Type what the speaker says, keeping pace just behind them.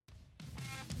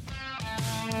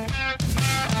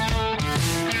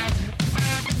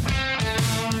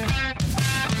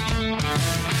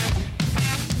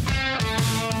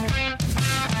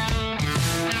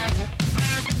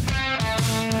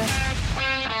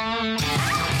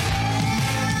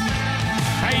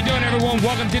and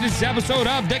welcome to this episode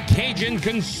of the Cajun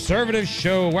Conservative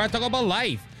Show, where I talk about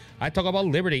life, I talk about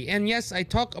liberty, and yes, I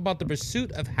talk about the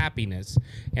pursuit of happiness,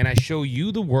 and I show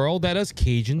you the world that us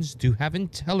Cajuns do have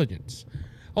intelligence.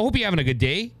 I hope you're having a good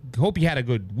day. Hope you had a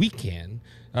good weekend.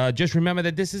 Just remember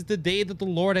that this is the day that the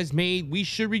Lord has made. We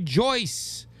should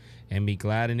rejoice and be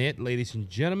glad in it, ladies and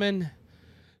gentlemen.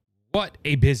 What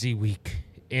a busy week,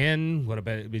 and what a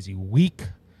busy week.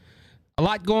 A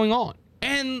lot going on.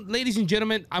 And ladies and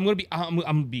gentlemen, I'm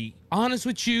gonna be honest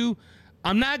with you.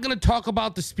 I'm not gonna talk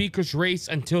about the speaker's race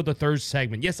until the third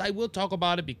segment. Yes, I will talk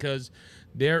about it because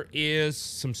there is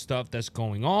some stuff that's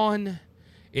going on.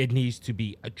 It needs to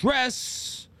be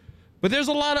addressed. But there's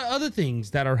a lot of other things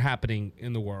that are happening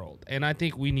in the world, and I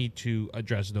think we need to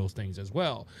address those things as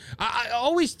well. I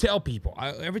always tell people,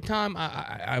 every time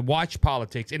I watch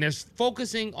politics, and it's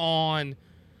focusing on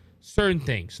certain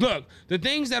things. Look, the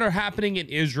things that are happening in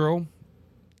Israel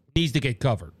needs to get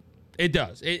covered. It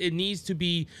does. It needs to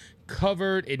be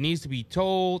covered. It needs to be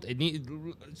told.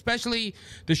 Especially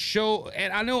the show.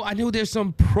 And I know there's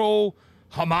some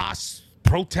pro-Hamas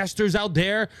protesters out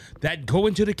there that go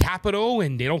into the Capitol,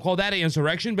 and they don't call that an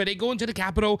insurrection, but they go into the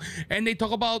Capitol and they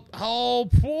talk about how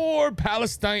poor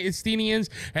Palestinians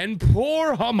and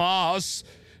poor Hamas.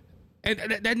 And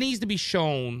that needs to be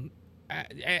shown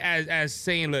as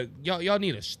saying, look, y'all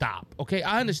need to stop. Okay,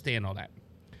 I understand all that.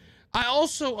 I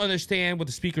also understand with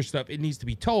the speaker stuff, it needs to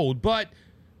be told, but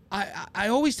I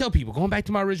always tell people, going back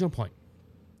to my original point,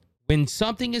 when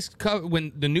something is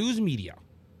when the news media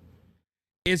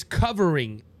is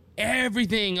covering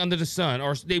everything under the sun,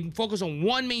 or they focus on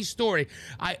one main story,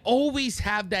 I always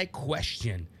have that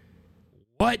question: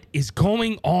 what is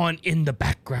going on in the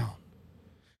background?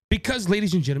 Because,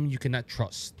 ladies and gentlemen, you cannot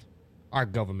trust our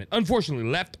government, unfortunately,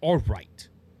 left or right.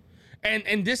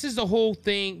 And this is the whole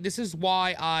thing. This is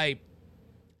why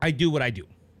I do what I do.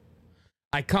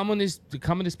 I come on this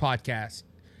podcast,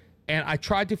 and I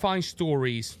try to find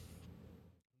stories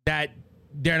that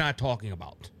they're not talking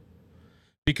about,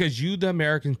 because you, the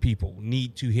American people,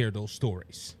 need to hear those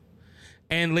stories.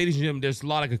 And ladies and gentlemen, there's a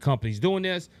lot of good companies doing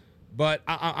this, but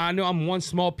I know I'm one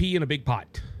small pea in a big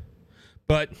pot.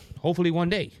 But hopefully one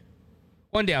day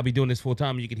I'll be doing this full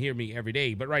time and you can hear me every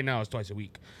day. But right now it's twice a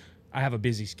week. I have a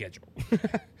busy schedule.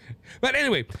 But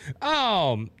anyway,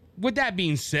 with that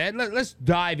being said, let's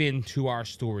dive into our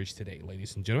stories today,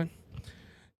 ladies and gentlemen.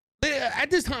 At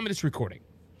this time of this recording,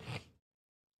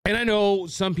 and I know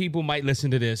some people might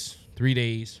listen to this 3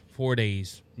 days, 4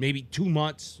 days, maybe 2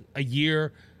 months, a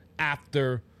year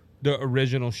after the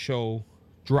original show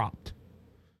dropped,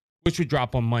 which would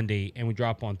drop on Monday and we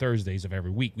drop on Thursdays of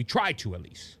every week. We try to, at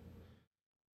least.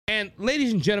 And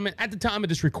ladies and gentlemen, at the time of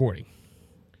this recording,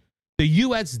 the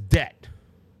U.S. debt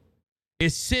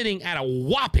is sitting at a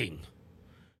whopping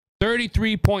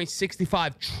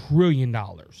 $33.65 trillion.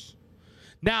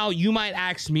 Now, you might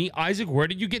ask me, Isaac, where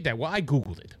did you get that? Well, I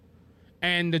Googled it.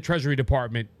 And the Treasury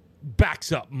Department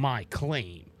backs up my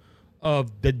claim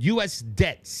of the U.S.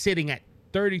 debt sitting at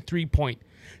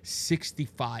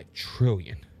 $33.65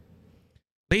 trillion.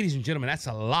 Ladies and gentlemen, that's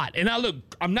a lot. And now, look,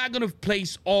 I'm not going to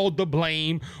place all the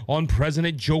blame on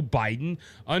President Joe Biden.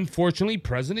 Unfortunately,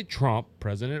 President Trump,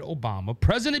 President Obama,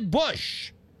 President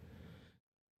Bush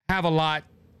have a lot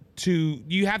to...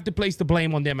 You have to place the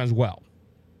blame on them as well.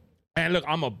 And look,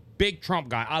 I'm a big Trump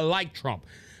guy. I like Trump.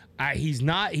 He's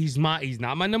not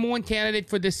my number one candidate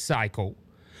for this cycle,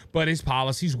 but his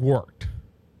policies worked.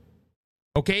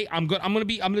 Okay, I'm just gonna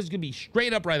be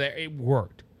straight up right there. It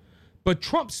worked. But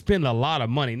Trump spent a lot of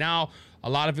money. Now, a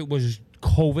lot of it was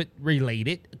COVID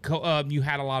related. You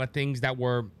had a lot of things that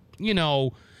were,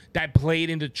 that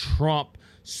played into Trump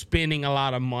spending a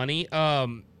lot of money.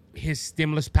 His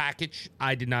stimulus package,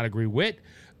 I did not agree with.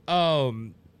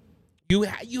 You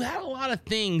had a lot of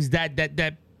things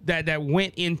that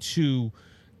went into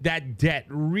that debt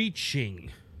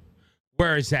reaching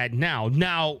where it's at now.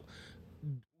 Now,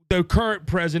 the current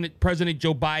President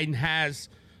Joe Biden, has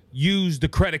used the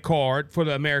credit card for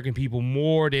the American people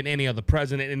more than any other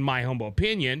president, in my humble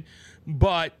opinion.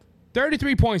 But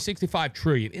 $33.65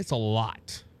 trillion, it's a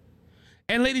lot.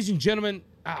 And ladies and gentlemen,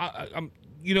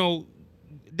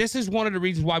 this is one of the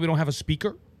reasons why we don't have a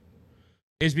speaker,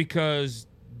 is because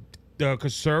the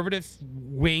conservative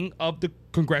wing of the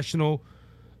congressional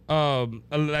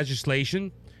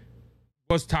legislation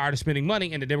was tired of spending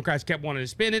money, and the Democrats kept wanting to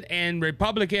spend it, and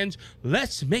Republicans,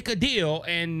 let's make a deal.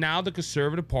 And now the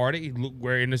conservative party,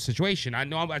 we're in a situation. I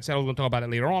know I said I was going to talk about it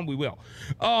later on. We will.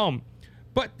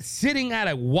 But sitting at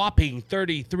a whopping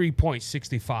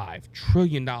 $33.65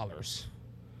 trillion.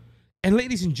 And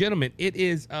ladies and gentlemen, it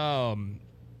is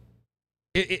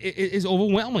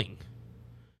overwhelming.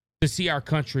 to see our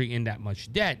country in that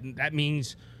much debt. That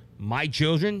means my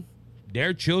children,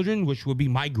 their children, which will be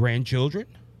my grandchildren,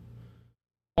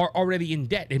 are already in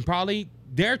debt, and probably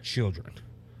their children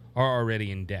are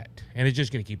already in debt, and it's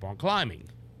just going to keep on climbing.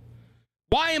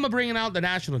 Why am I bringing out the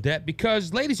national debt?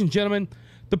 Because, ladies and gentlemen,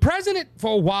 the president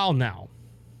for a while now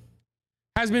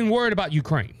has been worried about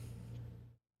Ukraine,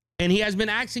 and he has been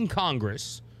asking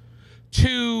Congress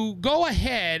to go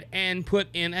ahead and put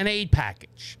in an aid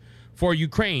package for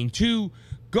Ukraine, to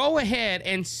go ahead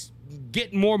and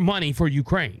get more money for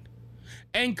Ukraine.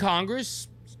 And Congress,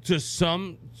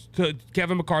 to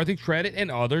Kevin McCarthy's credit and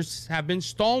others, have been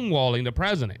stonewalling the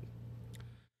president.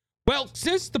 Well,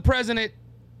 since the president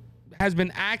has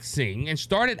been asking and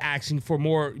started asking for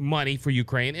more money for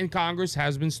Ukraine, and Congress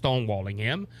has been stonewalling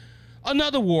him,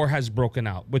 another war has broken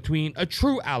out between a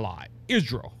true ally,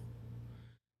 Israel.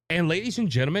 And ladies and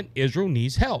gentlemen, Israel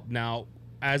needs help. Now,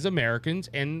 as Americans,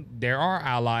 and there are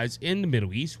allies in the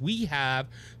Middle East, we have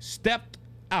stepped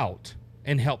out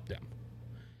and helped them.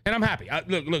 And I'm happy.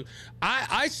 Look,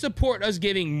 I support us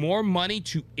getting more money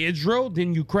to Israel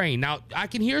than Ukraine. Now, I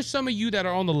can hear some of you that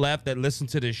are on the left that listen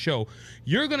to this show.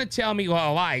 You're going to tell me,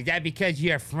 well, why? Is that because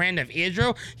you're a friend of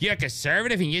Israel? You're a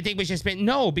conservative and you think we should spend?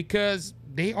 No, because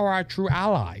they are our true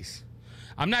allies.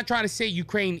 I'm not trying to say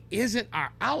Ukraine isn't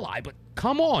our ally, but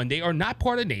come on. They are not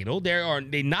part of NATO.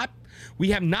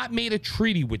 We have not made a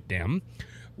treaty with them.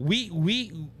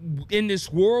 We in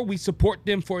this war, we support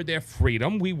them for their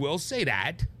freedom. We will say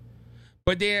that,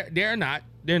 but they're not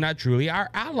truly our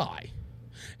ally.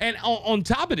 And on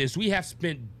top of this, we have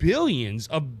spent billions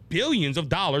of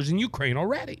dollars in Ukraine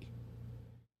already.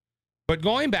 But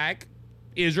going back,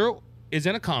 Israel is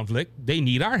in a conflict. They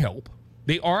need our help.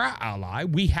 They are our ally.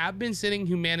 We have been sending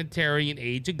humanitarian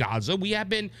aid to Gaza. We have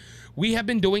been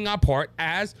doing our part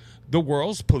as the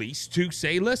world's police to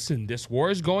say, listen, this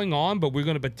war is going on, but we're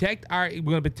going to protect our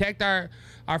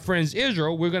friends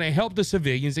Israel. We're going to help the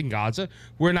civilians in Gaza.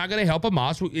 We're not going to help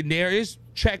Hamas. There is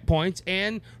checkpoints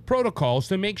and protocols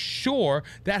to make sure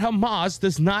that Hamas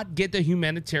does not get the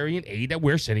humanitarian aid that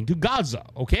we're sending to Gaza.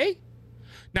 Okay?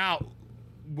 Now,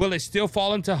 will it still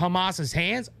fall into Hamas's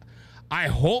hands? I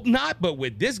hope not, but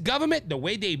with this government, the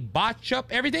way they botch up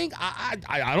everything, I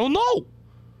don't know.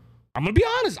 I'm going to be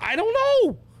honest. I don't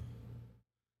know.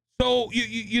 So,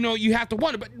 you have to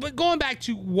wonder. But going back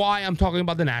to why I'm talking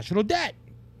about the national debt,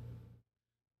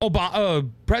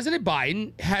 President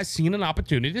Biden has seen an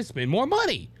opportunity to spend more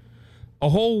money, a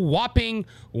whole whopping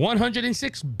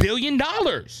 $106 billion.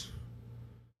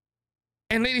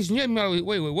 And ladies and gentlemen,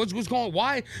 wait, what's going on?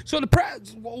 Why? So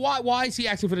why is he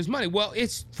asking for this money? Well,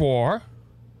 it's for,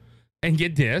 and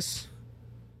get this,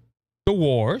 the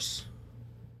wars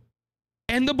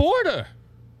and the border.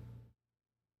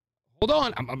 Hold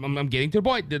on, I'm getting to the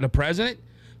point. The president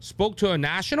spoke to a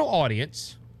national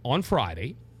audience on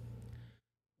Friday,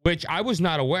 which I was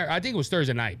not aware. I think it was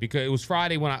Thursday night because it was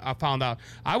Friday when I found out.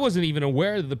 I wasn't even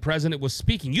aware that the president was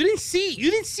speaking. You didn't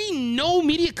see no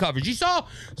media coverage. You saw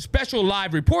special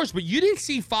live reports, but you didn't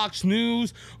see Fox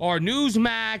News or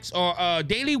Newsmax or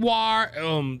Daily Wire,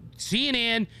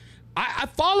 CNN. I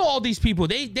follow all these people.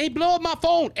 They blow up my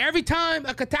phone every time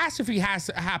a catastrophe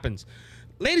happens.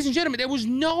 Ladies and gentlemen, there was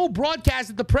no broadcast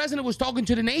that the president was talking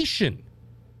to the nation.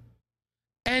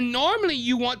 And normally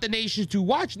you want the nation to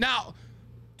watch. Now,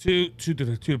 to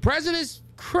the president's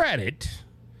credit,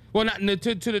 well, not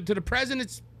to the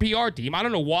president's PR team, I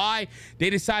don't know why they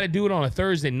decided to do it on a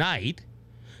Thursday night.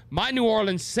 My New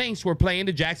Orleans Saints were playing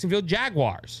the Jacksonville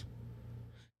Jaguars.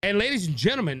 And ladies and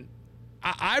gentlemen,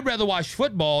 I'd rather watch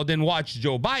football than watch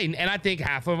Joe Biden, and I think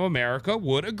half of America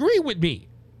would agree with me.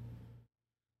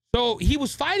 So he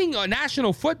was fighting a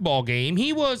national football game.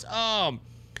 He was,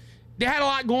 they had a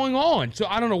lot going on. So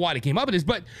I don't know why they came up with this,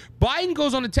 but Biden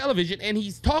goes on the television and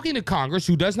he's talking to Congress,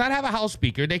 who does not have a House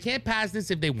Speaker. They can't pass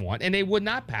this if they want, and they would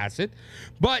not pass it.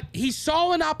 But he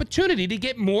saw an opportunity to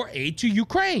get more aid to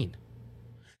Ukraine.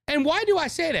 And why do I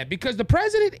say that? Because the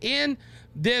president, in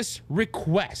this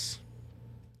request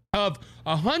of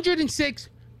 $106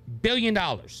 billion,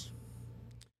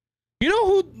 you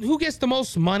know who gets the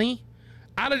most money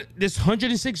out of this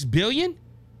 $106 billion?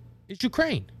 It's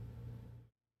Ukraine.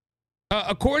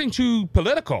 According to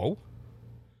Politico,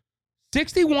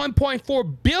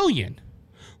 $61.4 billion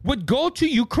would go to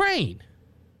Ukraine.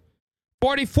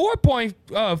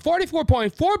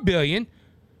 $44.4 billion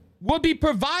will be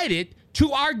provided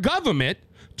to our government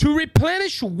to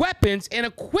replenish weapons and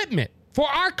equipment for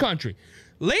our country.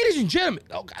 Ladies and gentlemen,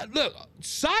 look,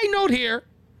 side note here,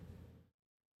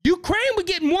 Ukraine would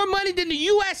get more money than the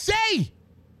USA.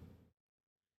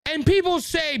 And people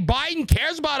say Biden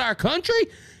cares about our country.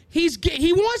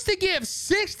 he wants to give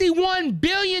 $61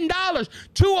 billion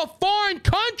to a foreign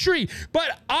country,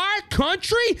 but our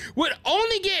country would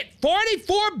only get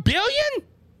 $44 billion?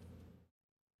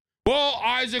 Well,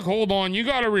 Isaac, hold on. You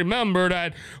got to remember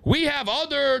that we have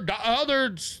other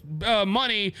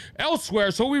money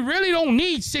elsewhere, so we really don't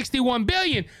need $61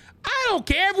 billion. I don't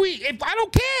care if I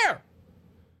don't care.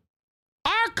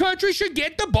 Our country should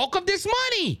get the bulk of this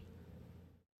money,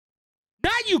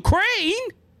 not Ukraine.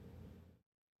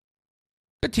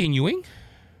 Continuing.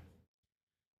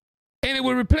 And it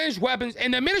would replenish weapons.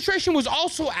 And the administration was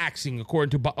also asking,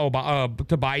 according to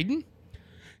Biden,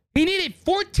 he needed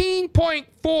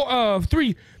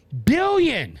 $14.3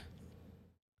 billion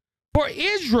for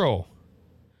Israel.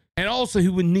 And also he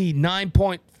would need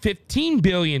 $9.15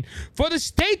 billion for the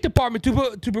State Department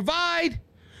to provide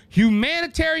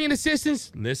humanitarian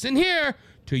assistance, listen here,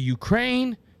 to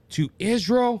Ukraine, to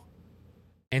Israel,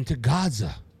 and to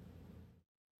Gaza.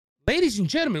 Ladies and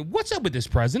gentlemen, what's up with this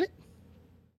president?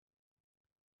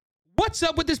 What's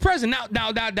up with this president?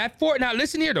 Now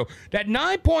listen here though. That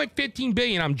 $9.15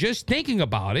 billion, I'm just thinking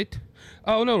about it.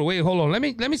 Oh no, wait, hold on. Let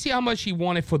me see how much he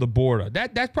wanted for the border.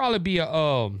 That'd probably be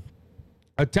a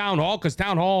town hall, because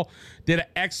Town Hall did an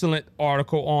excellent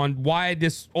article on why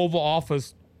this Oval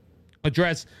Office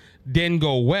address didn't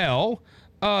go well.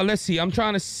 Let's see. I'm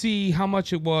trying to see how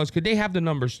much it was. Could they have the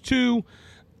numbers too?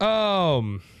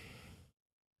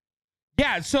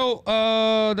 Yeah, so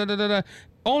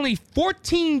only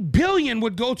 $14 billion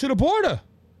would go to the border.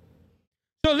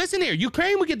 So listen here,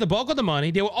 Ukraine would get the bulk of the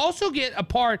money. They will also get a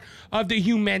part of the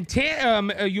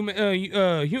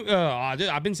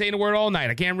I've been saying the word all night.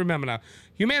 I can't remember now.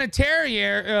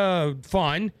 Humanitarian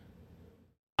fund.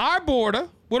 Our border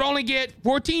would only get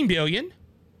 $14 billion.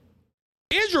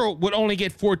 Israel would only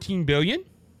get $14 billion.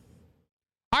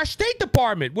 Our State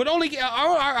Department would only get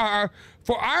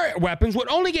for our weapons would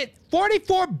only get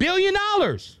 $44 billion.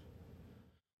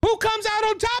 Who comes out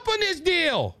on top on this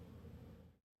deal?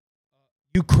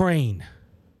 Ukraine.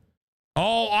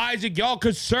 Oh, Isaac, y'all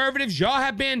conservatives, y'all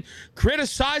have been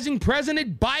criticizing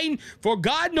President Biden for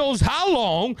God knows how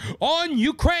long on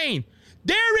Ukraine.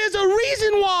 There is a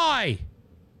reason why.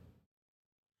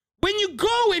 When you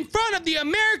go in front of the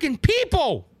American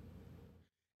people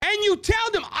and you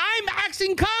tell them, I'm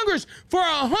asking Congress for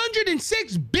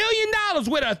 $106 billion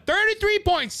with a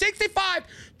 $33.65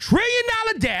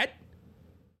 trillion debt,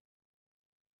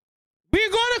 we're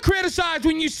going to criticize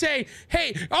when you say,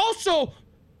 hey, also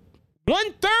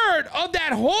 1/3 of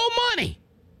that whole money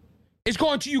is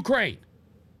going to Ukraine.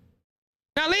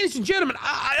 Now, ladies and gentlemen,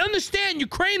 I understand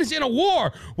Ukraine is in a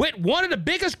war with one of the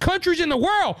biggest countries in the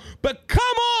world, but come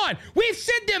on, we've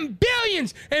sent them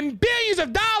billions and billions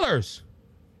of dollars.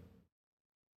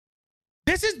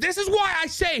 This is why I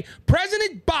say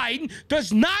President Biden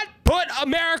does not put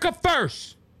America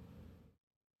first.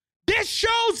 This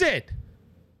shows it.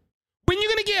 When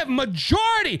you're going to give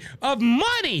majority of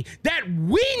money that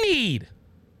we need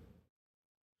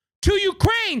to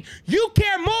Ukraine, you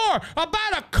care more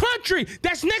about a country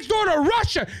that's next door to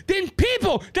Russia than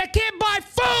people that can't buy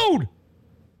food,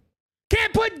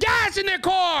 can't put gas in their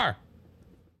car.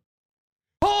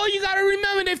 Oh, you got to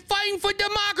remember, they're fighting for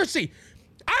democracy.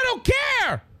 I don't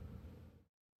care.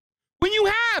 When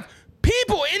you have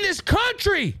people in this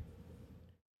country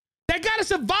that got to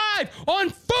survive on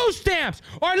food stamps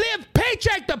or live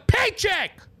paycheck to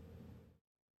paycheck.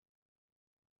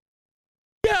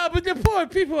 Yeah, but the poor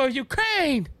people of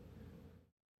Ukraine.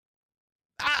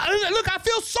 Look, I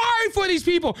feel sorry for these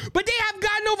people, but they have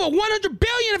gotten over $100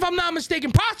 billion, if I'm not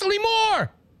mistaken, possibly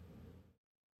more.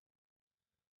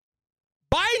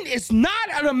 Biden is not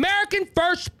an American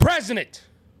first president.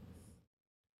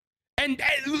 And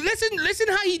listen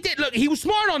how he did. Look, he was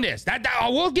smart on this. That I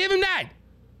will give him that.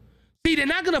 See, they're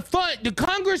not going to fund the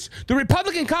Congress. The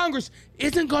Republican Congress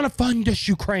isn't going to fund this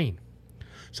Ukraine.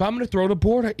 So I'm going to throw the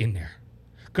border in there.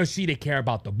 Because, see, they care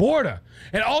about the border.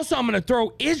 And also, I'm going to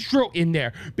throw Israel in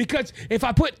there. Because if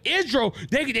I put Israel,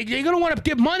 they're going to want to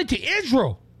give money to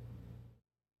Israel.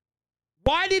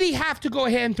 Why did he have to go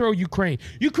ahead and throw Ukraine?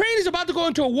 Ukraine is about to go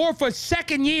into a war for a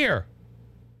second year.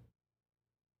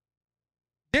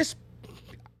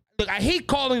 Look, I hate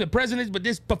calling the president, but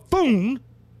this buffoon,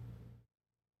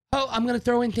 oh, I'm going to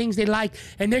throw in things they like,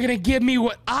 and they're going to give me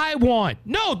what I want.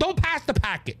 No, don't pass the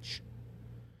package.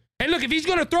 And look, if he's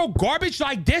going to throw garbage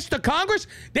like this to Congress,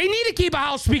 they need to keep a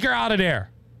House Speaker out of there.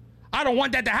 I don't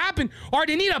want that to happen. Or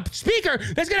they need a speaker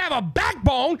that's going to have a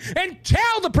backbone and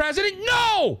tell the president,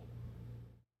 no.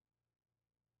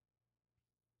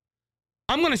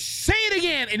 I'm going to say it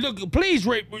again. And look, please,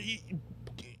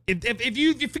 if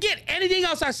you forget anything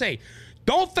else I say,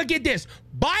 Don't forget this.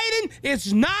 Biden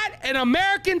is not an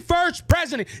American first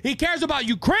president. He cares about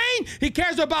Ukraine. He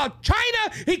cares about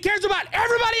China. He cares about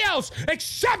everybody else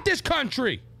except this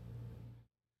country.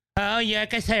 Oh, you're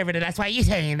conservative. That's why you're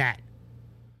saying that.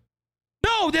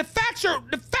 No, the facts are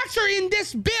in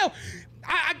this bill.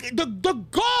 The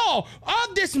gall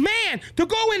of this man to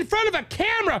go in front of a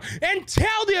camera and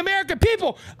tell the American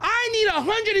people, I need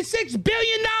 $106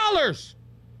 billion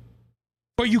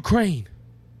for Ukraine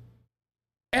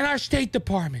and our State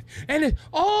Department. And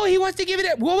he wants to give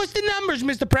it. What was the numbers,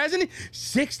 Mr. President?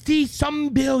 60-some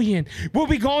billion will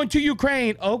be going to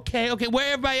Ukraine. Okay,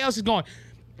 where everybody else is going?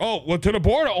 Oh, well, to the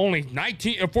border, only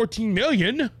 14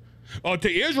 million.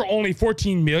 To Israel, only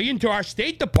 14 million. To our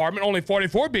State Department, only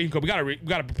 44 billion. Because we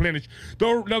gotta replenish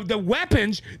the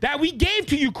weapons that we gave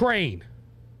to Ukraine.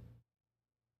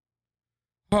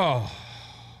 Oh,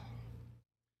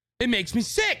 it makes me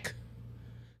sick.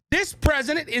 This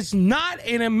president is not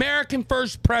an American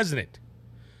first president.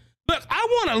 Look, I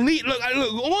want to lead. Look,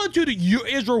 on to the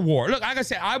Israel war. Look, like I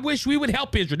said, I wish we would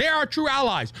help Israel. They are true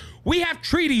allies. We have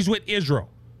treaties with Israel.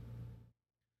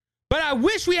 But I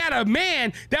wish we had a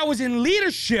man that was in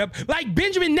leadership like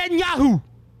Benjamin Netanyahu.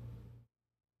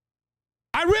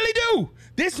 I really do.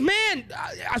 This man,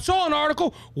 I saw an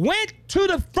article, went to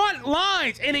the front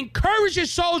lines and encouraged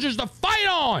his soldiers to fight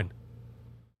on.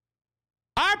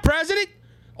 Our president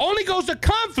only goes to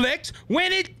conflict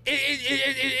when it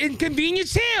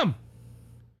inconveniences him.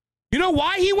 You know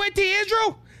why he went to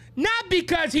Israel? Not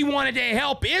because he wanted to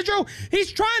help Israel.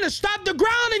 He's trying to stop the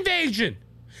ground invasion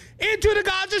into the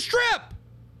Gaza Strip.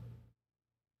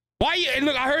 Why? And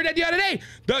look, I heard that the other day.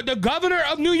 The governor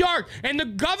of New York and the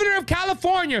governor of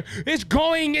California is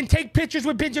going and take pictures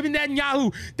with Benjamin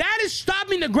Netanyahu. That is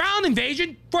stopping the ground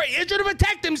invasion for Israel to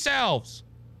protect themselves.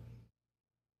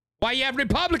 Why you have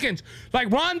Republicans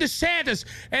like Ron DeSantis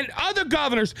and other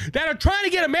governors that are trying to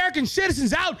get American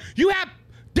citizens out. You have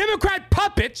Democrat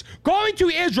puppets going to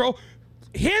Israel,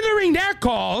 hindering their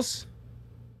calls.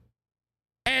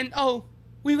 And,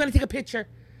 we're going to take a picture.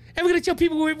 And we're going to tell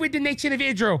people we're the nation of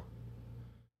Israel.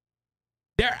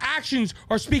 Their actions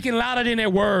are speaking louder than their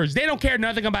words. They don't care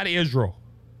nothing about Israel.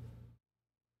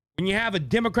 When you have a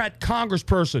Democrat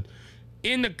congressperson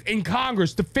in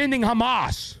Congress defending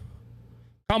Hamas.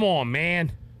 Come on,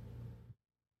 man.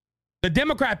 The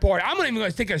Democrat Party, I'm not even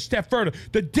going to take it a step further.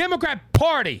 The Democrat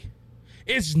Party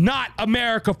is not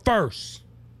America first.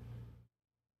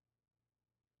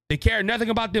 They care nothing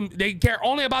about them. They care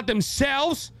only about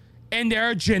themselves and their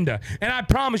agenda. And I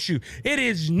promise you, it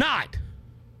is not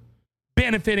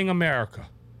benefiting America.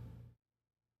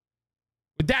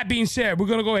 With that being said, we're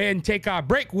going to go ahead and take our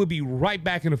break. We'll be right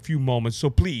back in a few moments. So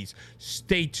please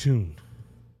stay tuned.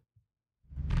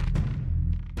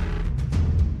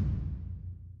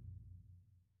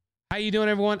 How you doing,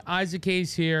 everyone? Isaac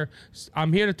Hayes here.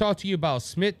 I'm here to talk to you about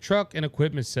Smith Truck and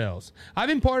Equipment Sales. I've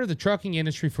been part of the trucking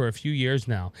industry for a few years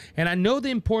now, and I know the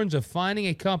importance of finding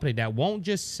a company that won't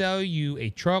just sell you a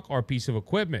truck or a piece of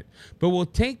equipment, but will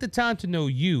take the time to know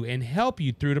you and help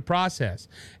you through the process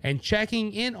and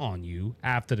checking in on you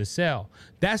after the sale.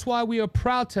 That's why we are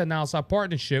proud to announce our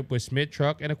partnership with Smith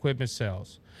Truck and Equipment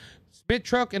Sales. Smith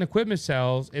Truck and Equipment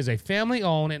Sales is a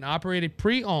family-owned and operated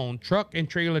pre-owned truck and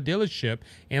trailer dealership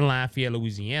in Lafayette,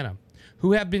 Louisiana,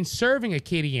 who have been serving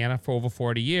Acadiana for over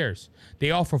 40 years.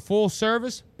 They offer full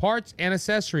service, parts and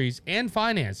accessories, and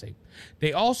financing.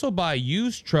 They also buy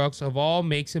used trucks of all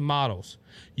makes and models.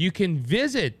 You can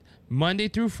visit Monday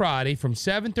through Friday from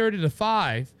 7:30 to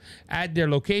 5 at their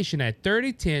location at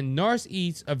 3010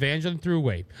 Northeast Evangeline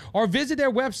Thruway, or visit their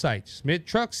website,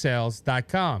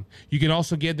 SmithTruckSales.com. You can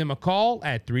also give them a call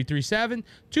at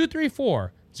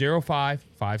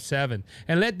 337-234-0557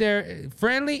 and let their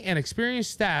friendly and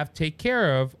experienced staff take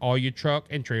care of all your truck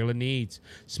and trailer needs.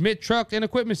 Smith Truck and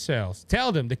Equipment Sales.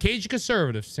 Tell them the Cajun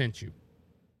Conservative sent you.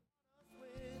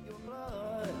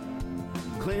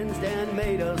 Cleansed and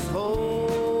made us whole.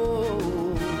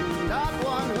 Not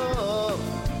one hub,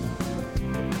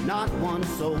 not one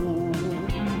soul.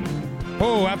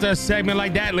 Oh, after a segment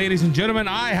like that, ladies and gentlemen,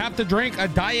 I have to drink a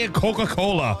Diet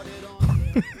Coca-Cola.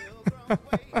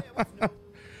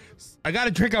 I got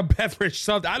to drink a beverage,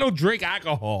 something. I don't drink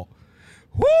alcohol.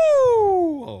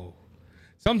 Woo!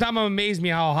 Sometimes it amazes me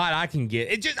how hot I can get.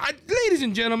 Ladies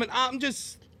and gentlemen, I'm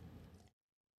just...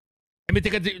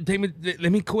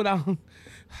 Let me cool down.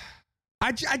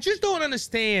 I just don't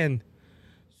understand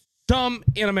some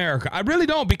in America. I really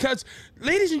don't, because,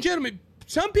 ladies and gentlemen,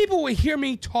 some people will hear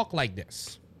me talk like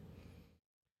this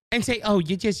and say, oh,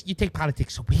 you take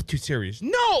politics way too serious.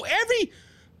 No, every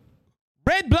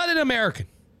red-blooded American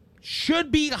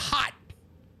should be hot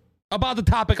about the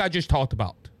topic I just talked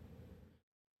about.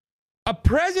 A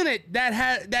president that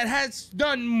has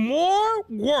done more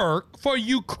work for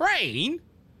Ukraine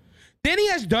than he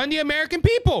has done the American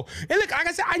people. And look, like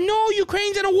I said, I know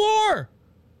Ukraine's in a war,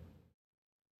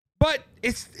 but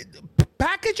it's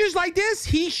packages like this.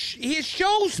 He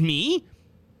shows me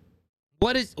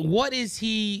what is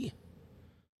he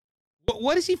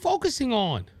focusing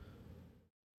on.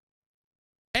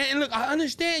 And look, I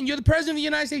understand you're the president of the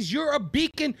United States. You're a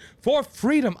beacon for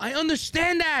freedom. I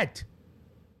understand that.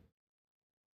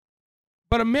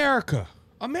 But America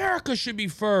should be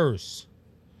first.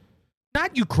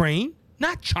 Not Ukraine,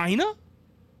 not China.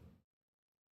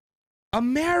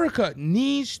 America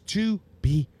needs to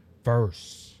be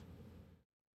first.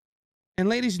 And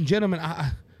ladies and gentlemen,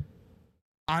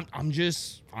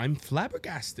 I'm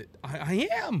flabbergasted. I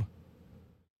am.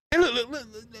 And look,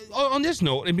 on this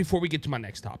note, and before we get to my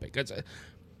next topic, a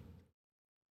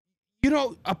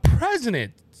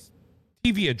president's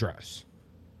TV address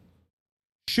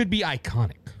should be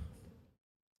iconic.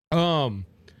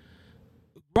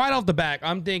 Right off the back,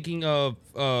 I'm thinking of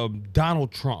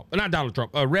Ronald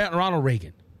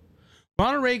Reagan.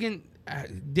 Ronald Reagan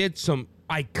did some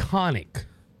iconic,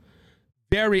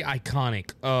 very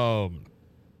iconic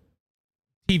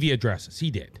TV addresses.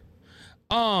 He did.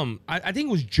 I think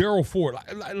it was Gerald Ford.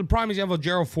 The prime example of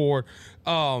Gerald Ford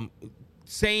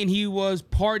saying he was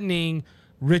pardoning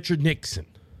Richard Nixon.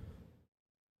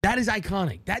 That is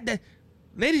iconic. That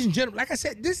ladies and gentlemen, like I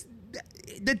said,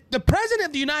 the president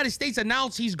of the United States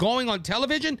announced he's going on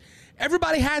television.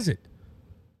 Everybody has it.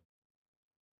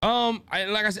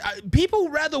 Like I said, people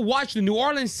rather watch the New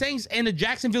Orleans Saints and the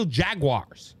Jacksonville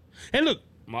Jaguars. And look,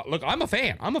 I'm a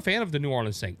fan. I'm a fan of the New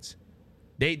Orleans Saints.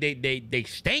 They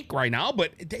stink right now,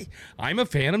 but I'm a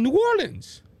fan of New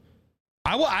Orleans.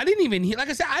 I didn't even hear, like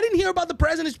I said, I didn't hear about the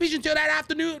president's speech until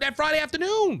that Friday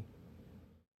afternoon.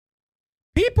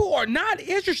 People are not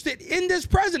interested in this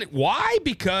president. Why?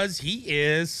 Because he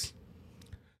is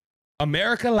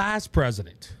America's last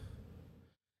president.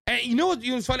 And you know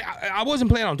what's funny? I wasn't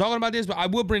planning on talking about this, but I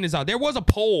will bring this out. There was a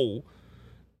poll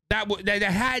that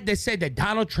said that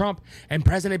Donald Trump and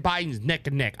President Biden's neck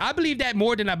and neck. I believe that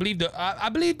more than I believe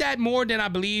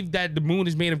that the moon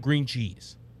is made of green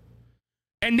cheese.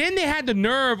 And then they had the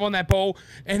nerve on that poll,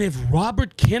 and if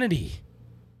Robert Kennedy,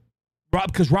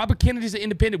 because Robert Kennedy's an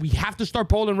independent, we have to start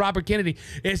polling Robert Kennedy.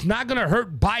 It's not going to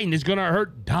hurt Biden. It's going to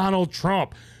hurt Donald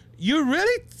Trump. You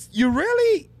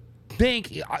really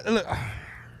think, look,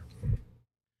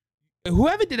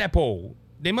 whoever did that poll,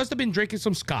 they must have been drinking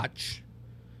some scotch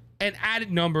and added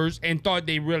numbers and thought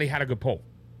they really had a good poll.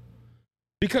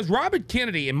 Because Robert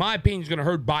Kennedy, in my opinion, is going to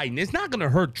hurt Biden. It's not going to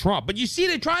hurt Trump. But you see,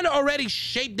 they're trying to already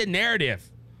shape the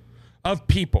narrative of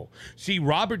people. See,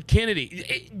 Robert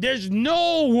Kennedy, there's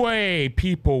no way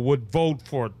people would vote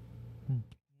for,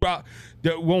 that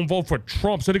won't vote for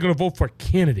Trump, so they're going to vote for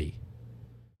Kennedy.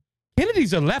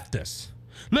 Kennedy's a leftist.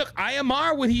 Look, I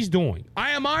admire what he's doing.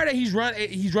 I admire that he's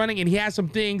running, and he has some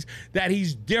things that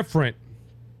he's different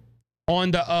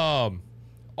on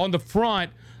the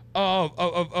front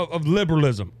of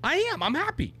liberalism. I'm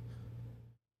happy.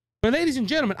 But ladies and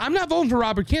gentlemen, I'm not voting for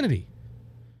Robert Kennedy.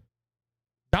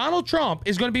 Donald Trump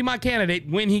is going to be my candidate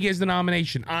when he gets the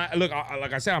nomination.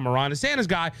 Like I said, I'm a Ron DeSantis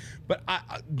guy, but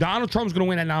Donald Trump's going to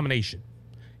win that nomination,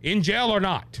 in jail or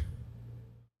not.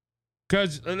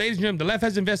 Because, ladies and gentlemen, the left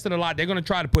has invested a lot. They're going to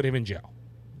try to put him in jail.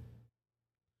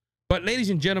 But, ladies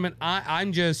and gentlemen,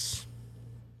 I'm just,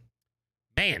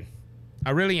 man,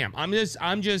 I really am. There's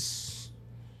going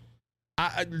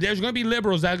to be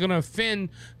liberals that are going to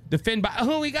defend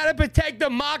by, we got to protect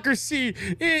democracy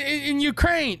in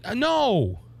Ukraine.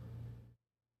 No.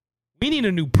 We need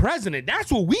a new president.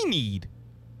 That's what we need.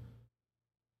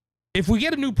 If we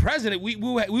get a new president, we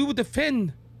will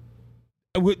defend.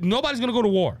 Nobody's going to go to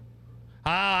war.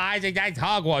 I think that's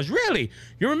hogwash. Really?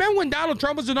 You remember when Donald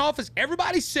Trump was in office?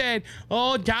 Everybody said,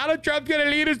 Donald Trump's going to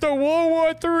lead us to World War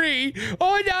III.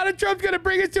 Donald Trump's going to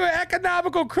bring us to an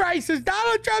economical crisis.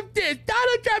 Donald Trump this,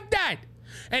 Donald Trump that.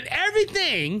 And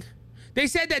everything they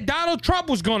said that Donald Trump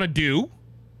was going to do,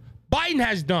 Biden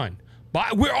has done.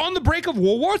 But we're on the brink of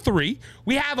World War III.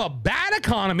 We have a bad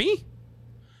economy.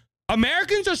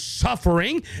 Americans are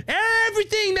suffering.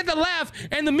 Everything that the left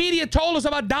and the media told us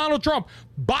about Donald Trump,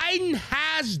 Biden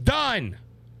has done.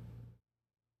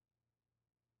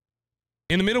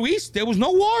 In the Middle East, there was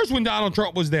no wars when Donald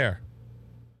Trump was there.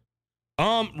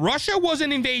 Russia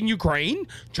wasn't invading Ukraine.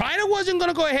 China wasn't going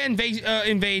to go ahead and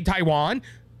invade Taiwan.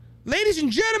 Ladies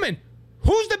and gentlemen,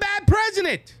 who's the bad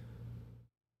president?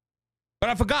 But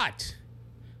I forgot.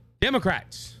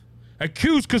 Democrats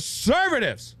accuse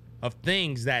conservatives of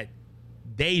things that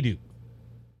They do.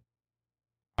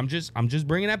 I'm just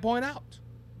bringing that point out.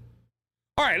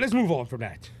 All right, let's move on from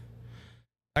that.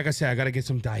 Like I said, I got to get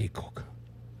some Diet Coke.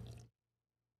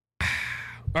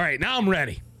 All right, now I'm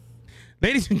ready.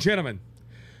 Ladies and gentlemen,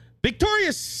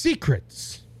 Victoria's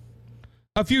Secrets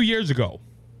a few years ago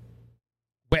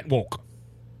went woke.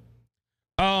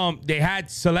 They had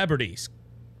celebrities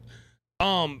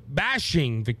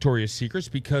bashing Victoria's Secrets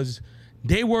because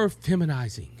they were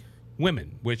feminizing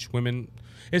women, which women...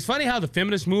 It's funny how the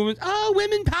feminist movement,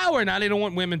 women power. Now they don't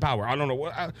want women power. I don't know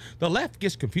what the left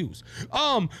gets confused.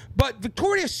 But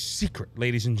Victoria's Secret,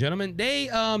 ladies and gentlemen, they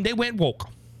went woke.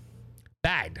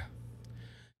 Bad.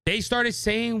 They started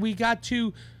saying we got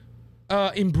to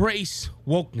embrace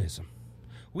wokenism.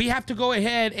 We have to go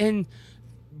ahead and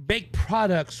make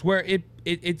products where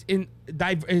it's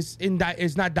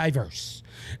not diverse.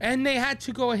 And they had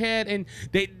to go ahead and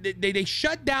they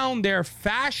shut down their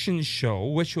fashion show,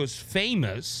 which was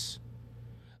famous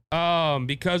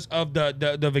because of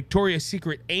the Victoria's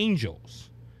Secret Angels.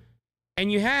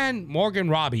 And you had Morgan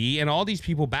Robbie and all these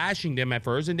people bashing them at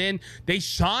first, and then they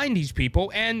signed these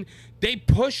people and they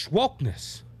push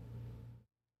wokeness.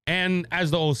 And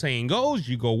as the old saying goes,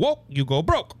 you go woke, you go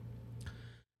broke.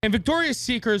 And Victoria's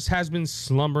Secret has been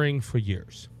slumbering for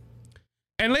years.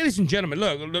 And ladies and gentlemen,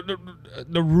 look,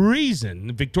 the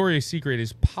reason Victoria's Secret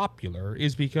is popular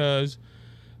is because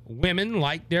women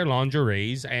like their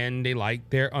lingeries and they like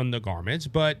their undergarments.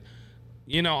 But,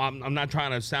 you know, I'm not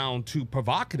trying to sound too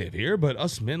provocative here, but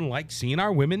us men like seeing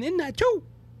our women in that too.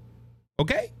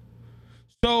 Okay?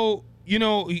 So, you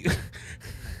know,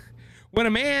 when a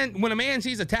man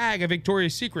sees a tag of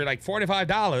Victoria's Secret, like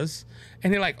 $45,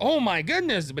 and they're like, oh my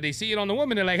goodness, but they see it on the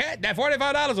woman, they're like, hey, that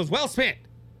 $45 was well spent.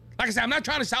 Like I said, I'm not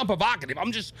trying to sound provocative.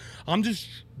 I'm just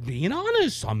being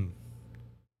honest.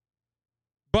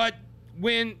 But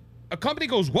when a company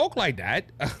goes woke like that,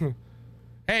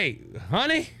 hey,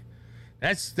 honey,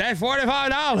 that's that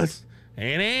 $45. It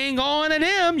ain't going to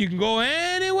them. You can go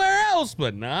anywhere else,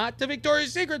 but not to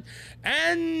Victoria's Secret.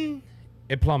 And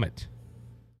it plummeted.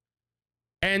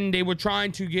 And they were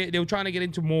trying to get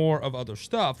into more of other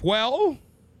stuff. Well,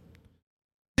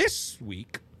 this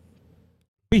week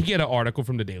we get an article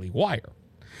from the Daily Wire.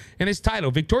 And it's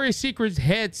titled, Victoria's Secret's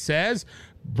head says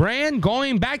brand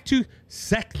going back to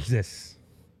sexist.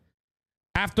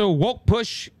 After woke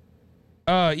push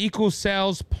equals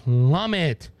sales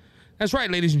plummet. That's right,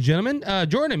 ladies and gentlemen.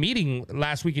 During a meeting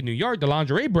last week in New York, the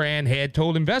lingerie brand head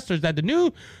told investors that the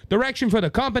new direction for the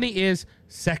company is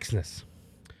sexless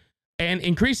and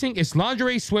increasing its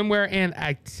lingerie, swimwear, and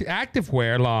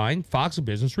activewear line, Fox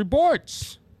Business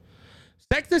reports.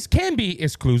 Sexless can be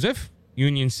exclusive,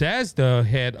 Union says, the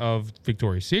head of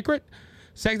Victoria's Secret.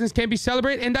 Sexless can be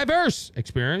celebrated and diverse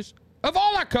experience of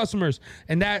all our customers,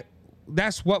 and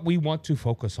that's what we want to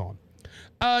focus on.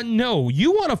 No,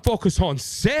 you want to focus on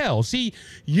sales. See,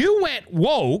 you went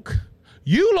woke,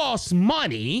 you lost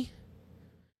money,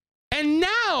 and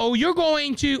now you're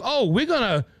going to, we're going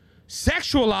to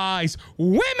sexualize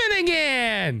women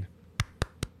again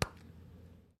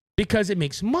because it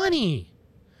makes money.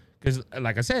 Because,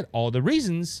 like I said, all the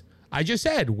reasons I just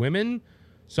said,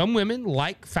 some women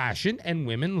like fashion and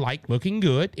women like looking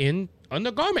good in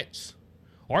undergarments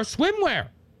or swimwear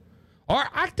or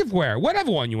activewear,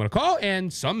 whatever one you want to call.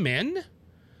 And some men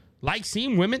like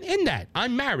seeing women in that.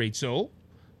 I'm married, so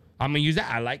I'm going to use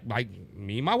that. I like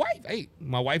me and my wife. Hey,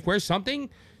 my wife wears something,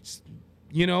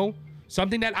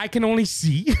 something that I can only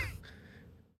see.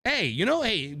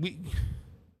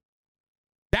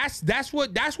 That's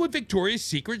what Victoria's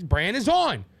Secret brand is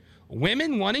on.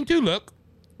 Women wanting to look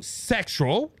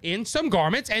sexual in some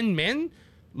garments and men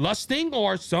lusting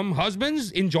or some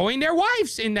husbands enjoying their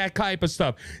wives in that type of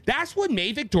stuff. That's what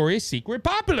made Victoria's Secret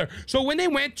popular. So when they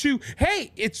went to,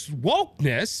 hey, it's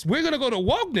wokeness, we're going to go to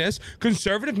wokeness,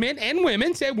 conservative men and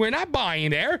women said, we're not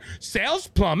buying there. Sales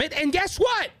plummet. And guess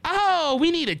what? Oh,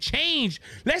 we need a change.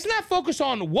 Let's not focus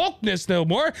on wokeness no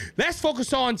more. Let's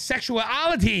focus on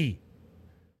sexuality.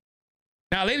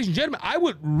 Now, ladies and gentlemen, I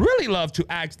would really love to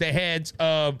ask the heads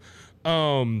of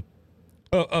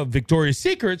Victoria's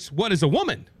Secrets, what is a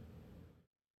woman?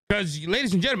 Because,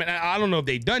 ladies and gentlemen, I don't know if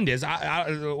they've done this.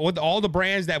 With all the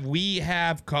brands that we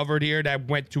have covered here that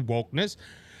went to wokeness,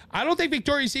 I don't think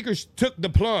Victoria's Secret took the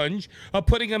plunge of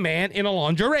putting a man in a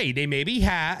lingerie. They maybe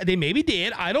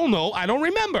did. I don't know. I don't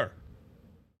remember.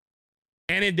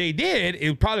 And if they did,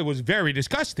 it probably was very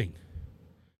disgusting.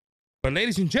 But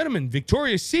ladies and gentlemen,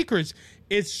 Victoria's Secret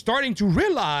is starting to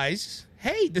realize,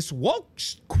 hey, this woke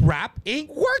crap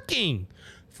ain't working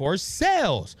for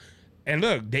sales. And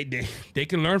look, they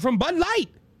can learn from Bud Light.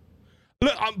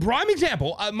 Look, prime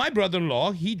example, my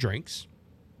brother-in-law, he drinks.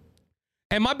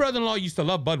 And my brother-in-law used to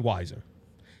love Budweiser.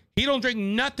 He don't drink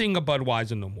nothing of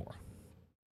Budweiser no more.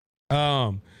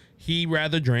 He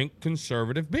rather drink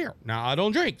conservative beer. Now, I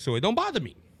don't drink, so it don't bother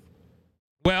me.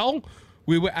 Well,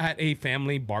 we were at a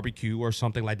family barbecue or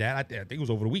something like that. I think it was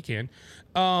over the weekend.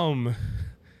 And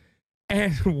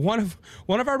one of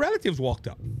our relatives walked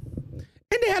up,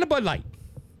 and they had a Bud Light.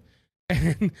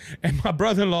 And my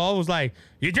brother-in-law was like,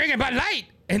 "You're drinking Bud Light?"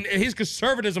 And his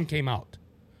conservatism came out.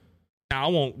 Now, I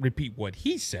won't repeat what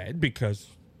he said because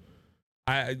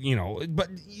but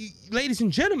ladies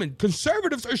and gentlemen,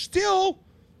 conservatives are still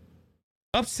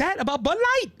upset about Bud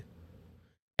Light.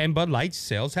 And Bud Light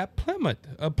sales have plummet.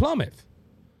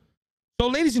 So,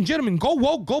 ladies and gentlemen, go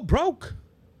woke, go broke.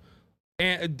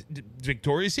 And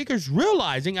Victoria's Secret's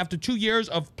realizing after 2 years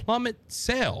of plummet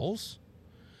sales,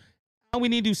 now we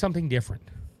need to do something different.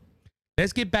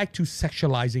 Let's get back to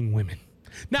sexualizing women.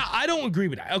 Now, I don't agree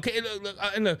with that. Okay,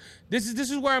 look, this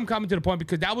is where I'm coming to the point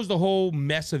because that was the whole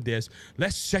mess of this.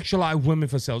 Let's sexualize women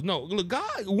for sales. No, look,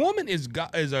 woman is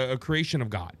a creation of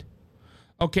God.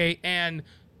 Okay, and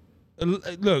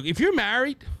look, if you're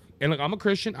married, and look, I'm a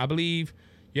Christian. I believe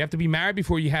you have to be married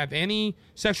before you have any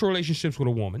sexual relationships with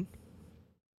a woman.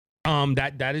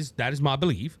 That is my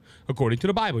belief according to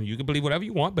the Bible. You can believe whatever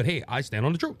you want, but hey, I stand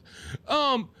on the truth.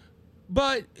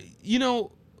 But you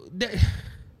know,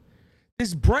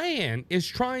 this brand is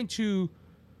trying to,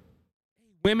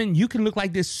 women, you can look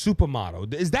like this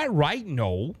supermodel. Is that right?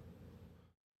 No.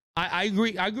 I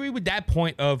agree. I agree with that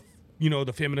point of,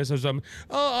 the feminism.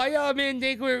 Oh, y'all men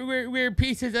think we're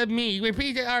pieces of meat. We're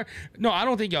pieces are. No, I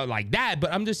don't think y'all like that.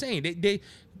 But I'm just saying,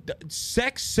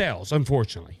 sex sells,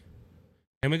 unfortunately,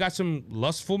 and we got some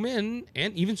lustful men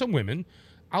and even some women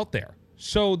out there.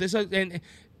 So and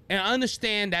I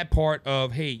understand that part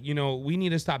of, hey, we need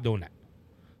to stop doing that.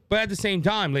 But at the same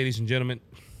time, ladies and gentlemen,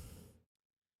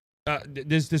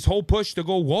 this whole push to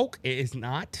go woke is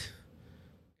not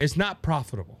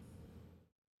profitable.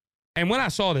 And when I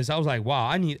saw this, I was like, wow,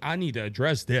 I need to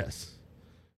address this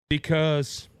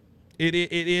because it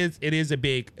is a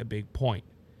big point.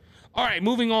 All right,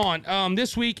 moving on.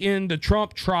 This week in the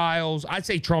Trump trials, I'd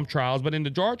say Trump trials, but in the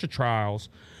Georgia trials,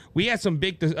 we had some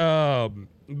big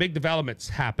developments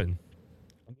happen.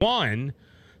 One,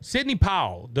 Sidney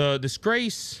Powell, the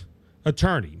disgraced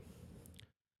attorney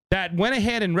that went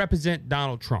ahead and represent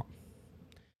Donald Trump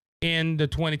in the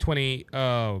 2020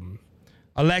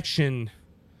 election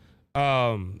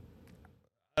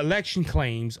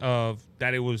claims of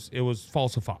that it was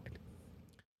falsified,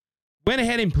 went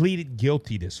ahead and pleaded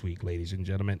guilty this week, ladies and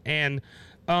gentlemen, and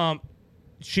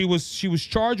she was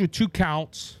charged with 2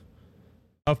 counts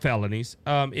of felonies.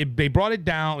 They brought it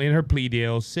down in her plea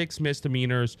deal, 6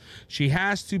 misdemeanors. She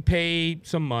has to pay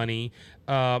some money,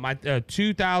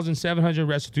 $2,700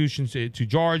 restitution to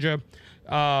Georgia.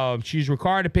 She's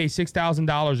required to pay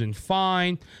 $6,000 in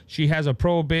fine. She has a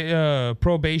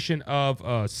probation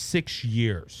of 6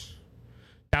 years.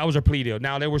 That was her plea deal.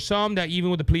 Now, there were some that even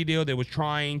with the plea deal, they was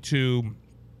trying to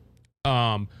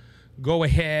go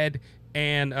ahead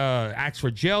and asked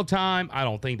for jail time. I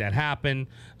don't think that happened.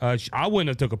 I wouldn't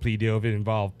have took a plea deal if it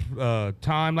involved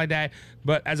time like that.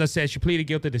 But as I said, she pleaded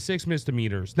guilty to 6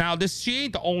 misdemeanors. Now, she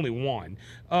ain't the only one.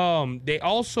 They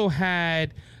also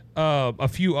had a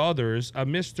few others.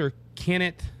 Mr.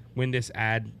 Kenneth,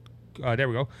 there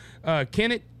we go.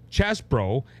 Kenneth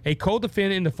Chesebro, a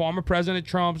co-defendant in the former President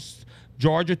Trump's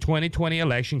Georgia 2020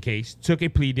 election case, took a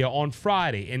plea deal on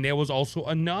Friday. And there was also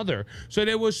another. So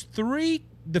there was 3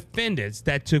 defendants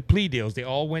that took plea deals. They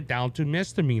all went down to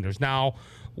misdemeanors. Now,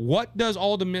 what does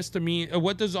all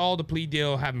the plea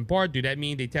deal have in part? Do that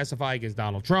mean they testify against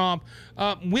Donald Trump?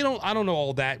 I don't know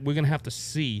all that. We're gonna have to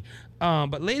see.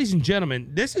 But ladies and gentlemen,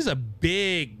 this is a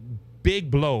big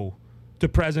blow to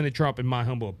President Trump, in my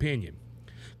humble opinion,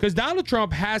 because Donald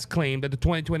Trump has claimed that the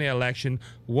 2020 election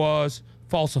was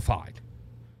falsified.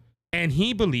 And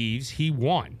he believes he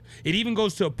won. It even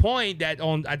goes to a point that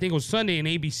I think it was Sunday, and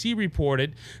ABC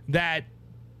reported that,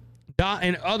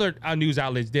 and other news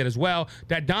outlets did as well,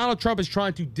 that Donald Trump is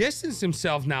trying to distance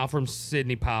himself now from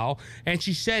Sidney Powell, and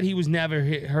she said he was never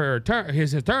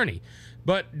his attorney.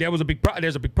 But there's a big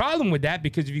problem with that,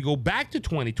 because if you go back to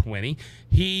 2020,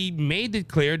 he made it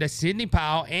clear that Sidney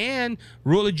Powell and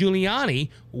Rudy Giuliani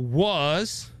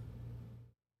was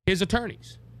his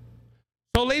attorneys.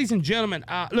 So, ladies and gentlemen,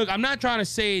 look, I'm not trying to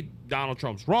say Donald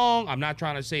Trump's wrong. I'm not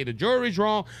trying to say the jury's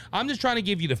wrong. I'm just trying to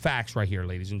give you the facts right here,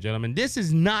 ladies and gentlemen. This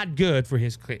is not good for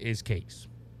his case.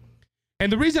 And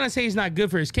the reason I say it's not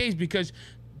good for his case, because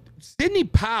Sidney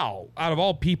Powell, out of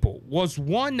all people, was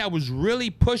one that was really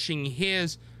pushing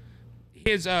his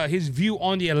view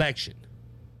on the election.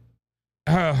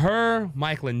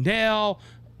 Mike Lindell,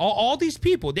 all these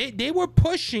people, they were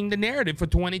pushing the narrative for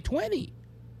 2020.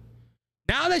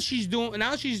 Now that she's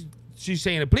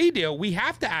saying a plea deal, we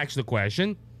have to ask the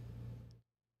question.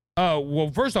 Well,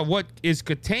 first off, what is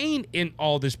contained in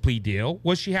all this plea deal?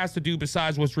 What she has to do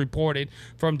besides what's reported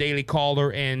from Daily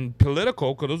Caller and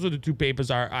Politico, because those are the two papers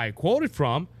I quoted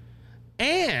from.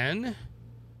 And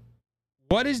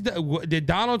what is did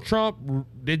Donald Trump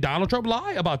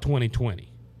lie about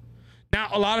 2020? Now,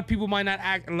 a lot of people might not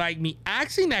act like me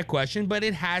asking that question, but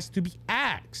it has to be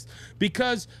asked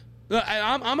because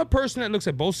I'm a person that looks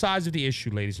at both sides of the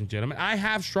issue, ladies and gentlemen. I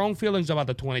have strong feelings about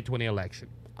the 2020 election.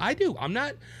 I do. I'm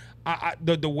not.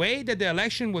 The way that the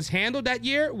election was handled that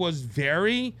year was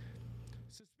very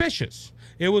suspicious.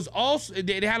 It was also,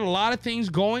 they had a lot of things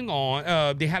going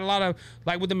on. They had a lot of,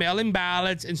 like with the mail-in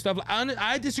ballots and stuff.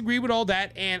 I disagree with all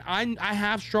that, and I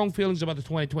have strong feelings about the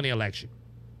 2020 election.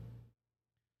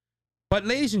 But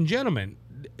ladies and gentlemen,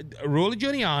 Rudy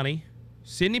Giuliani,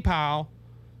 Sidney Powell,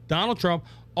 Donald Trump,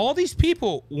 all these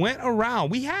people went around.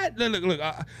 We had, look,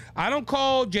 I don't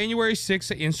call January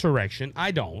 6th an insurrection.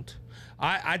 I don't.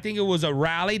 I think it was a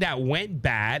rally that went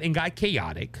bad and got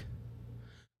chaotic.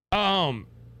 And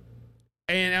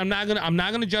I'm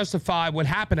not gonna justify what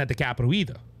happened at the Capitol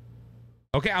either.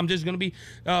 Okay, I'm just gonna be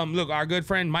look, our good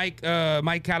friend Mike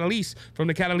Catalese from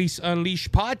the Catalese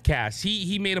Unleashed podcast.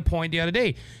 He made a point the other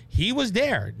day. He was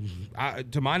there.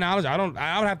 To my knowledge, I would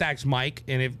have to ask Mike.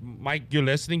 And if Mike, you're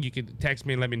listening, you can text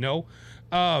me and let me know.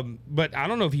 But I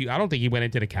don't know I don't think he went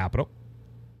into the Capitol.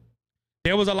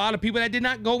 There was a lot of people that did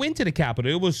not go into the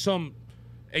Capitol. It was some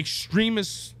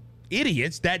extremist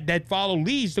idiots that follow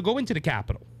leads to go into the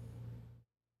Capitol.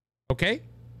 Okay?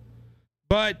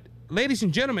 But, ladies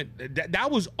and gentlemen, that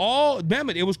was all.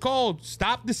 Remember, it was called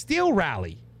Stop the Steal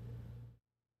Rally.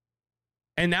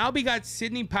 And now we got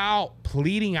Sidney Powell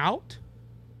pleading out.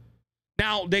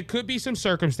 Now, there could be some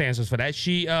circumstances for that.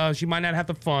 She might not have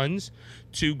the funds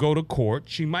to go to court.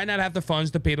 She might not have the funds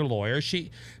to pay the lawyer.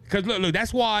 Because look,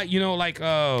 that's why, like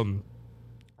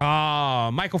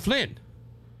Michael Flynn,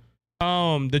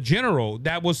 the general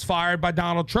that was fired by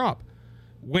Donald Trump,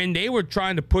 when they were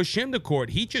trying to push him to court,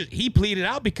 he pleaded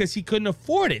out because he couldn't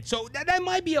afford it. So that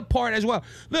might be a part as well.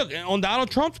 Look, on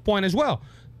Donald Trump's point as well,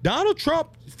 Donald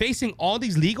Trump facing all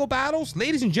these legal battles,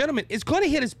 ladies and gentlemen, it's going to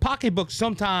hit his pocketbook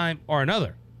sometime or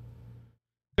another.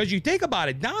 Because you think about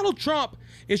it, Donald Trump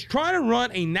is trying to run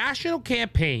a national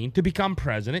campaign to become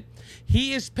president.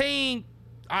 He is paying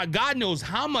God knows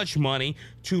how much money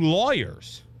to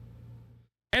lawyers.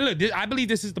 And look, I believe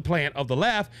this is the plan of the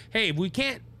left. Hey, if we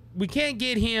can't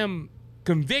get him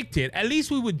convicted, at least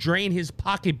we would drain his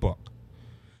pocketbook.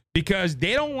 Because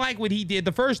they don't like what he did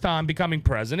the first time becoming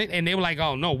president. And they were like,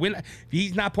 oh, no,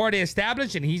 he's not part of the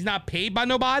establishment. And he's not paid by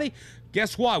nobody.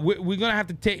 Guess what? We're going to have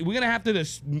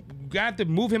to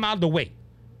move him out of the way.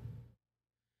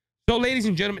 So, ladies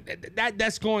and gentlemen,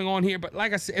 that's going on here. But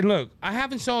like I said, look, I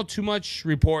haven't saw too much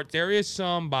report. There is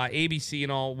some by ABC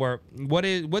and all where what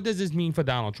does this mean for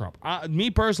Donald Trump? Me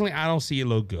personally, I don't see it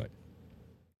look good.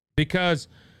 Because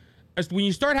when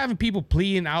you start having people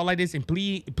pleading out like this and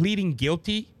pleading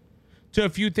guilty to a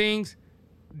few things,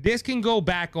 this can go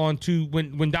back on to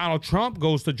when Donald Trump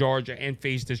goes to Georgia and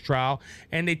face this trial,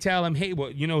 and they tell him, hey,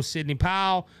 well, Sidney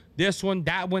Powell, this one,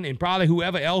 that one, and probably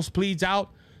whoever else pleads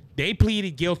out, they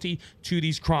pleaded guilty to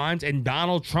these crimes, and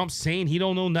Donald Trump saying he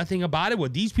don't know nothing about it. Well,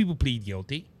 these people plead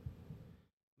guilty.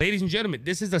 Ladies and gentlemen,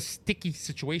 this is a sticky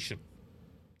situation.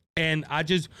 And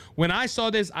when I saw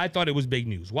this, I thought it was big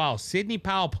news. Wow, Sidney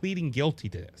Powell pleading guilty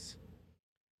to this.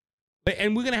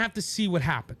 And we're going to have to see what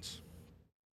happens.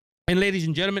 And ladies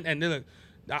and gentlemen, and look,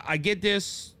 I get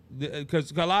this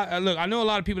because I know a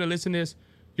lot of people that listen to this,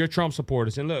 you're Trump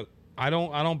supporters. And look, I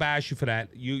don't bash you for that.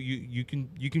 You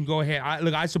can go ahead.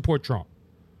 I support Trump.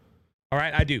 All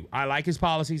right, I do. I like his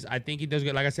policies. I think he does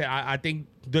good. Like I said, I think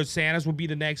DeSantis will be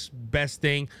the next best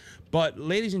thing. But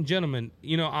ladies and gentlemen,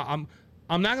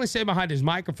 I'm not going to sit behind this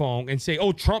microphone and say,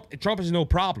 oh, Trump is no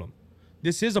problem.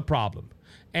 This is a problem.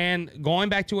 And going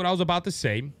back to what I was about to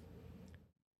say,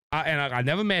 I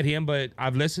never met him, but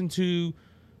I've listened to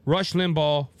Rush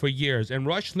Limbaugh for years. And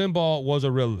Rush Limbaugh was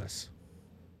a realist.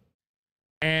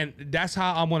 And that's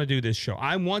how I want to do this show.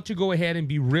 I want to go ahead and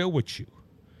be real with you.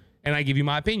 And I give you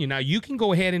my opinion. Now, you can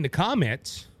go ahead in the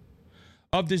comments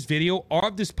of this video or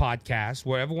of this podcast,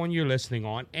 wherever one you're listening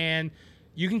on, and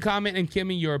you can comment and give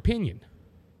me your opinion.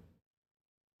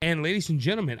 And ladies and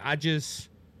gentlemen,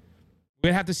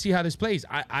 we'll have to see how this plays.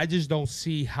 I just don't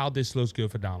see how this looks good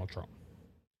for Donald Trump.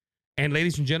 And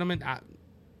ladies and gentlemen,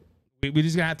 we're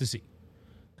just going to have to see.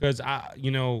 Because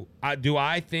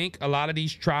I think a lot of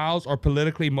these trials are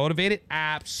politically motivated?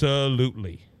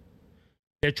 Absolutely.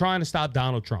 They're trying to stop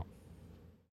Donald Trump.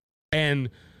 And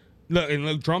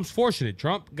look, Trump's fortunate.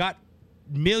 Trump got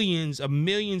millions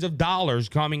of dollars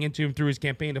coming into him through his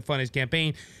campaign to fund his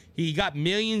campaign. He got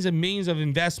millions and millions of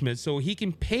investments so he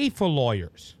can pay for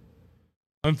lawyers.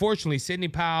 Unfortunately, Sidney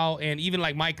Powell and even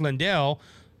like Mike Lindell,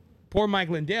 poor Mike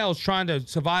Lindell is trying to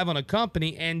survive on a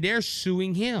company and they're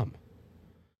suing him.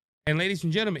 And ladies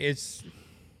and gentlemen, it's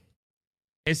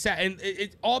sad, and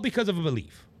it's all because of a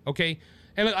belief, okay?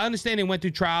 And look, I understand they went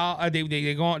through trial.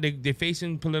 They're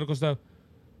facing political stuff.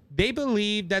 They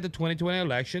believe that the 2020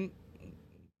 election,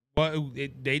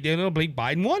 they don't believe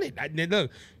Biden won it.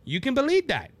 Look, you can believe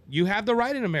that. You have the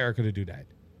right in America to do that.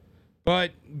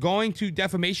 But going to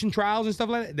defamation trials and stuff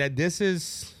like that, this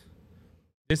is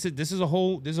a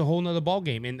whole nother ball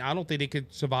game, and I don't think they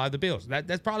could survive the bills.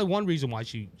 That's probably one reason why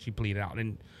she pleaded out,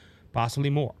 and possibly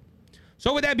more.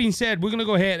 So with that being said, we're gonna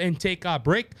go ahead and take a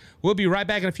break. We'll be right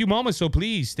back in a few moments, so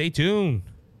please stay tuned.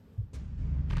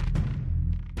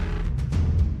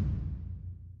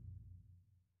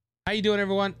 How you doing,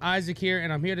 everyone? Isaac here,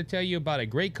 and I'm here to tell you about a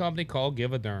great company called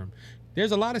Givaderm.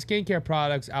 There's a lot of skincare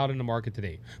products out in the market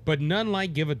today, but none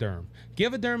like Givaderm.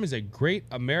 Givaderm is a great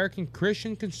American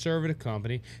Christian conservative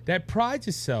company that prides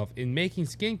itself in making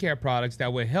skincare products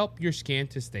that will help your skin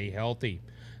to stay healthy.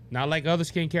 Not like other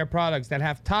skincare products that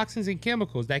have toxins and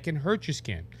chemicals that can hurt your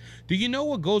skin. Do you know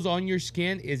what goes on your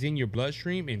skin is in your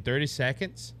bloodstream in 30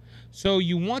 seconds? So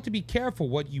you want to be careful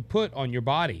what you put on your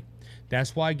body.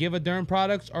 That's why Givaderm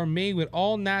products are made with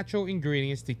all natural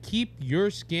ingredients to keep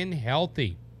your skin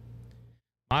healthy.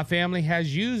 My family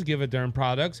has used Givaderm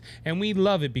products, and we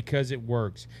love it because it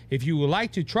works. If you would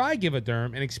like to try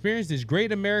Givaderm and experience this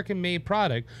great American-made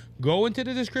product, go into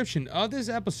the description of this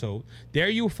episode. There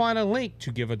you'll find a link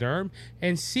to Givaderm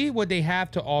and see what they have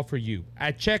to offer you.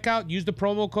 At checkout, use the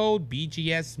promo code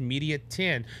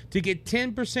BGSmedia10 to get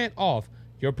 10% off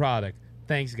your product.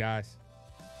 Thanks, guys.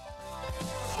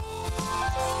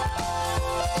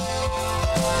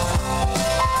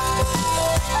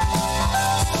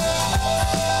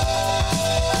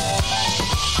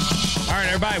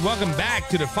 Everybody, welcome back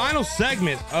to the final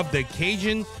segment of the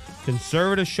Cajun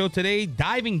Conservative Show today,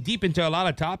 diving deep into a lot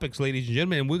of topics, ladies and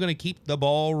gentlemen, and we're going to keep the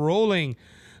ball rolling.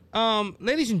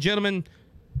 Ladies and gentlemen,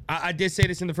 I did say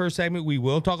this in the first segment. We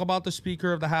will talk about the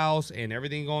Speaker of the House and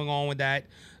everything going on with that.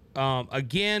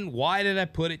 Again, why did I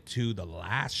put it to the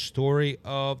last story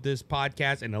of this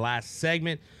podcast and the last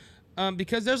segment?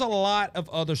 Because there's a lot of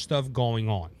other stuff going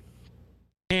on.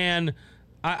 And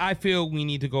I feel we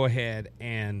need to go ahead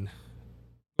and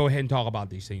talk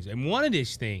about these things. And one of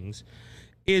these things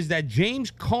is that James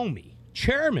Comey,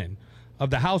 chairman of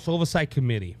the House Oversight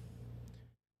Committee,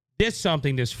 did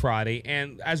something this Friday.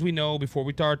 And as we know, before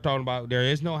we start talking about, there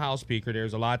is no House Speaker.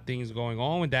 There's a lot of things going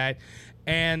on with that.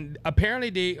 And apparently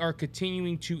they are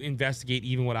continuing to investigate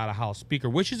even without a House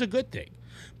Speaker, which is a good thing.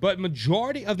 But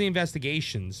majority of the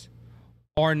investigations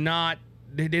are not,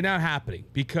 they're not happening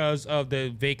because of the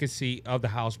vacancy of the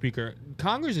House Speaker.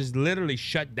 Congress is literally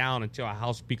shut down until a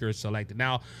House Speaker is selected.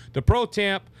 Now, the pro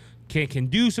temp can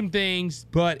do some things,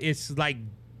 but it's like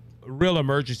real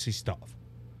emergency stuff.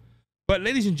 But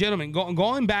ladies and gentlemen,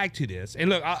 going back to this, and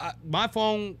look, my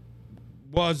phone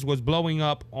was blowing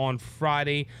up on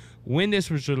Friday when this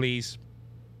was released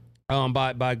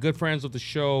by good friends of the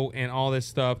show and all this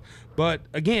stuff. But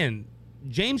again,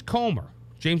 James Comer,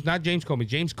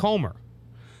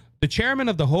 the chairman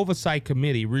of the Oversight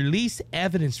Committee, released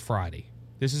evidence Friday.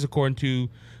 This is according to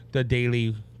the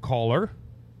Daily Caller,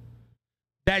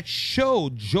 that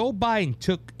showed Joe Biden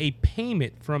took a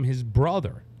payment from his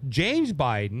brother, James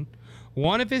Biden,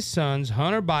 one of his sons,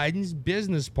 Hunter Biden's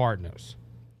business partners.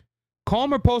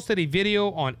 Comer posted a video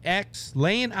on X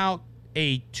laying out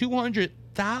a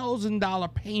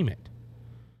 $200,000 payment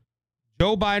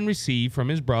Joe Biden received from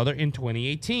his brother in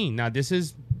 2018. Now, this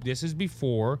is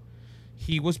before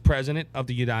he was president of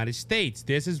the United States.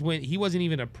 This is when he wasn't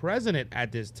even a president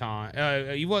at this time.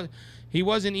 He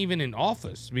wasn't even in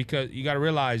office, because you got to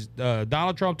realize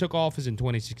Donald Trump took office in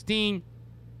 2016.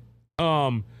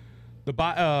 The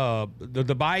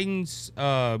Bidens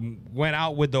went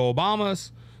out with the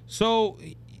Obamas, so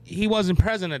he wasn't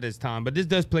president at this time. But this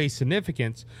does play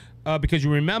significance because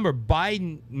you remember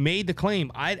Biden made the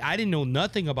claim, I didn't know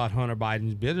nothing about Hunter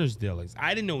Biden's business dealings.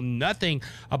 I didn't know nothing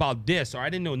about this, or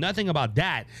I didn't know nothing about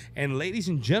that. And ladies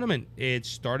and gentlemen, it's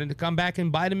starting to come back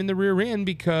and bite him in the rear end,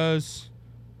 because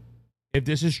if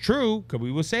this is true, because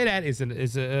we will say that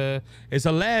it's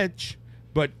alleged,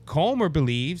 but Comer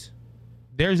believes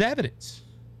there's evidence.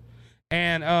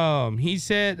 And he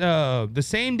said the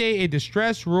same day a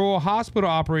distressed rural hospital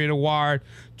operator wired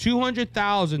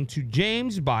 $200,000 to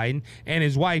James Biden and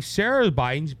his wife Sarah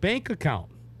Biden's bank account.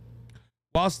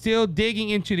 While still digging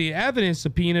into the evidence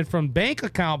subpoenaed from bank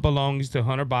account belongings to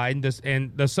Hunter Biden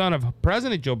and the son of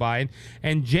President Joe Biden,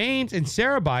 and James and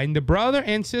Sarah Biden, the brother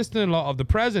and sister-in-law of the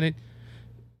president,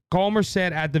 Comer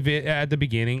said at the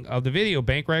beginning of the video,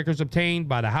 bank records obtained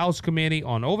by the House Committee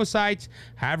on Oversight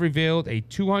have revealed a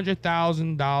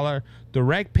 $200,000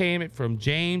 direct payment from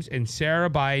James and Sarah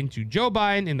Biden to Joe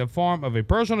Biden in the form of a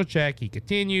personal check. He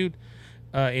continued,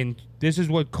 and this is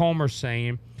what Comer's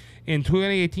saying. In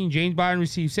 2018, James Biden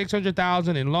received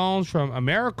 $600,000 in loans from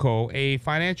Americo, a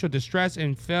financial distress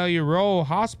and failure rural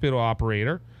hospital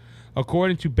operator.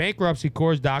 According to bankruptcy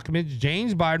court's documents,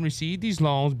 James Biden received these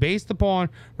loans based upon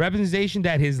representation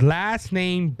that his last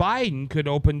name Biden could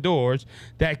open doors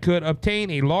that could obtain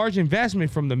a large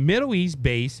investment from the Middle East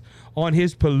based on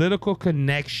his political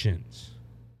connections.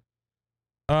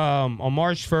 On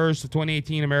March 1st of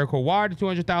 2018, America wired the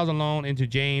 $200,000 loan into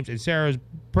James and Sarah's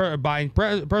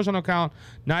Biden personal account,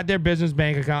 not their business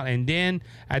bank account. And then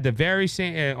on the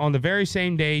very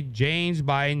same day, James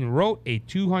Biden wrote a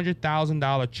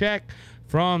 $200,000 check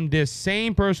from this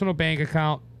same personal bank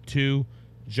account to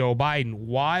Joe Biden.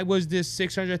 Why was this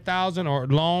 $600,000 or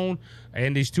loan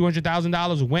and these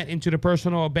 $200,000 went into the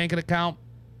personal bank account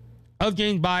of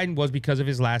James Biden? Was because of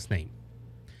his last name.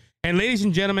 And ladies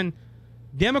and gentlemen,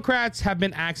 Democrats have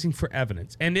been asking for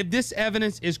evidence. And if this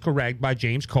evidence is correct by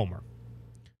James Comer,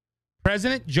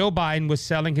 President Joe Biden was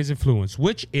selling his influence,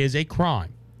 which is a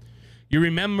crime. You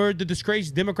remember the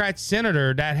disgraced Democrat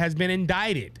senator that has been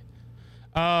indicted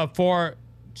for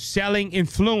selling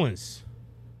influence.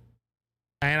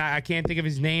 And I can't think of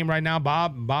his name right now.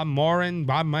 Bob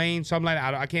Maine, something like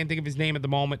that. I can't think of his name at the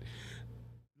moment.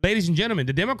 Ladies and gentlemen,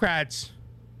 the Democrats,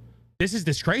 this is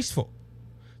disgraceful.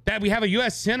 That we have a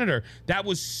U.S. senator that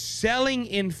was selling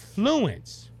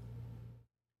influence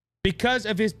because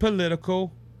of his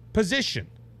political position.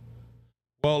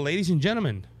 Well, ladies and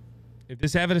gentlemen, if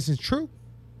this evidence is true,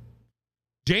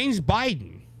 James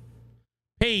Biden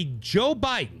paid Joe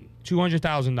Biden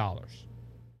 $200,000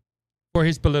 for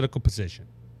his political position.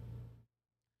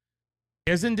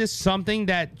 Isn't this something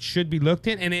that should be looked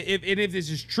at? And if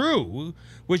this is true,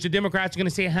 which the Democrats are going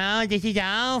to say, this is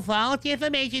all false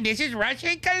information, this is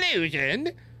Russian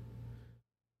collusion.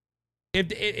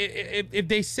 If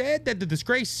they said that the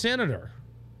disgraced senator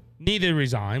needed to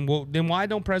resign, well, then why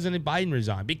don't President Biden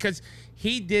resign? Because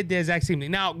he did the exact same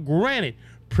thing. Now, granted,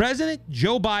 President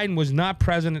Joe Biden was not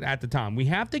president at the time. We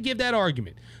have to give that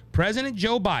argument. President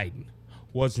Joe Biden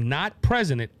was not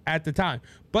president at the time.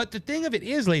 But the thing of it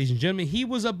is, ladies and gentlemen, he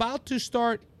was about to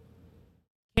start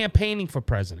campaigning for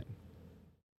president.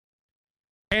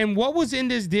 And what was in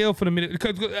this deal for the minute?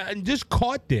 Because I just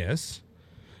caught this.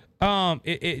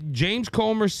 James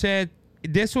Comer said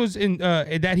this was in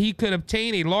that he could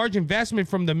obtain a large investment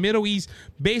from the Middle East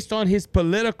based on his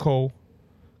political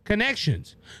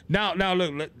connections. Now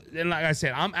look, and like I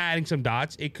said, I'm adding some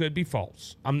dots. It could be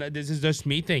false. This is just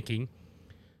me thinking.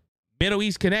 Middle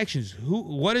East connections.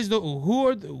 What is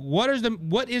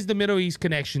the Middle East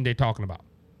connection they're talking about?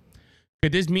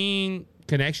 Could this mean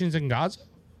connections in Gaza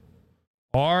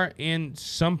or in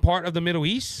some part of the Middle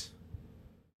East?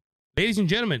 Ladies and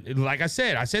gentlemen, like I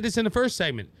said this in the first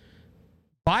segment.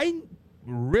 Biden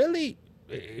really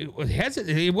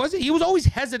hesitant. He was always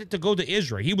hesitant to go to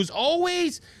Israel. He was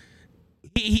always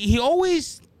he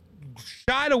always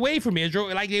shied away from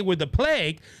Israel like they were the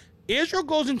plague. Israel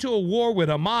goes into a war with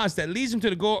Hamas that leads him to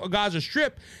the Gaza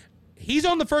Strip. He's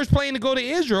on the first plane to go to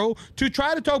Israel to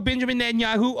try to talk Benjamin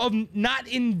Netanyahu of not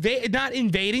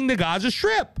invading the Gaza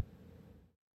Strip.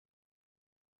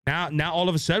 Now all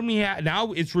of a sudden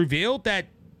now it's revealed that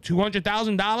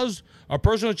 $200,000 a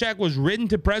personal check was written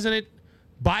to President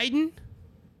Biden,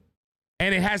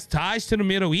 and it has ties to the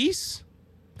Middle East.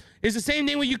 It's the same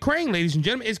thing with Ukraine, ladies and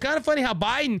gentlemen. It's kind of funny how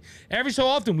Biden, every so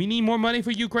often, we need more money for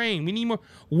Ukraine. We need more.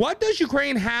 What does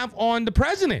Ukraine have on the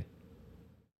president?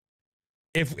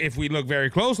 If we look very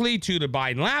closely to the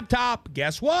Biden laptop,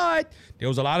 guess what? There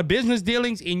was a lot of business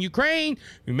dealings in Ukraine.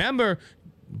 Remember,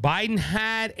 Biden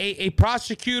had a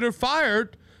prosecutor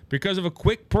fired because of a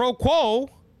quick pro quo.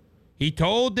 He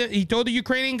told the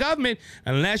Ukrainian government,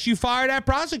 unless you fire that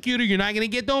prosecutor, you're not going to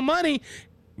get no money.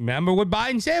 Remember what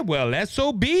Biden said? Well, let's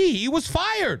so be. He was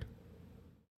fired.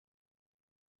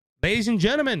 Ladies and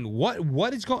gentlemen,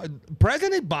 what is going?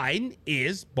 President Biden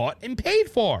is bought and paid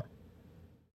for.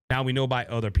 Now we know by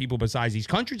other people besides these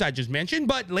countries I just mentioned,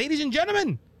 but ladies and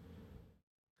gentlemen,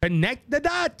 connect the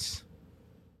dots.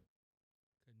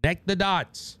 Connect the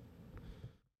dots.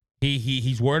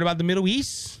 He's worried about the Middle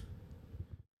East.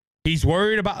 He's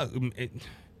worried about.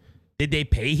 Did they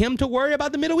pay him to worry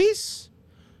about the Middle East?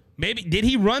 Maybe did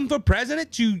he run for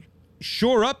president to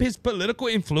shore up his political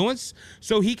influence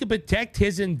so he could protect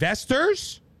his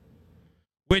investors?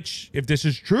 Which, if this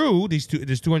is true, this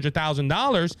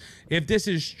 $200,000, if this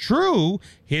is true,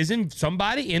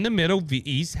 somebody in the Middle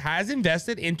East has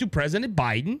invested into President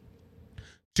Biden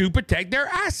to protect their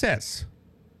assets.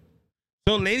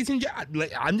 So, ladies and gentlemen,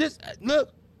 I'm just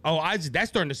look. That's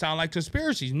starting to sound like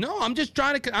conspiracies. No, I'm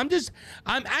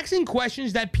asking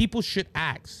questions that people should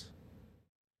ask.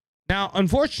 Now,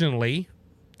 unfortunately,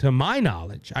 to my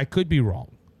knowledge, I could be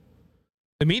wrong.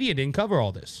 The media didn't cover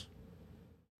all this.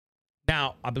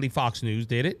 Now, I believe Fox News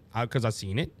did it because I've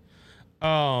seen it.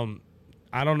 I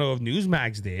don't know if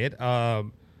Newsmax did. I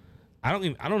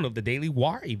don't know if the Daily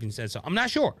Wire even said so. I'm not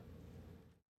sure.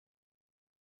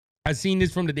 I've seen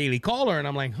this from the Daily Caller, and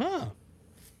I'm like,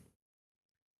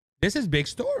 this is big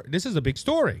story. This is a big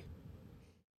story,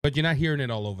 but you're not hearing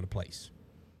it all over the place.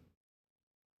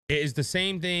 It is the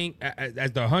same thing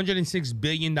as the $106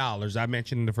 billion I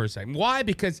mentioned in the first segment. Why?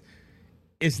 Because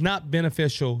it's not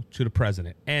beneficial to the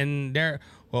president. And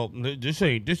this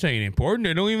ain't important.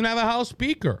 They don't even have a House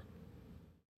Speaker.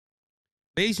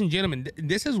 Ladies and gentlemen,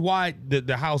 this is why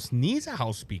the House needs a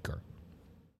House Speaker.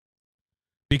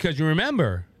 Because you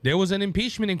remember, there was an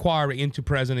impeachment inquiry into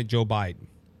President Joe Biden.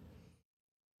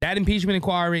 That impeachment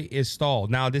inquiry is stalled.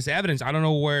 Now, this evidence, I don't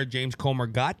know where James Comer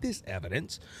got this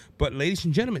evidence, but ladies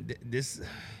and gentlemen, this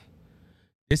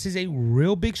is a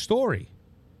real big story.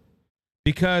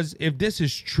 Because if this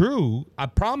is true, I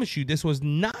promise you this was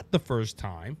not the first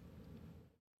time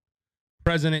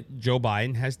President Joe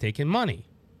Biden has taken money.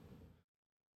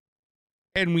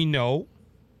 And we know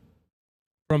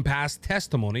from past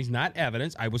testimonies, not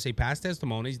evidence, I would say past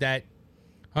testimonies, that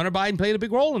Hunter Biden played a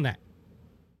big role in that.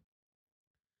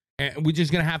 And we're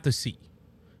just going to have to see.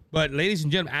 But ladies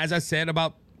and gentlemen, as I said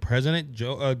about President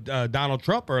Donald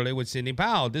Trump earlier with Sidney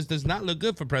Powell, this does not look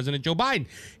good for President Joe Biden.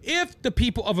 If the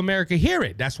people of America hear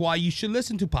it, that's why you should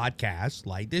listen to podcasts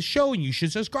like this show, and you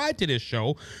should subscribe to this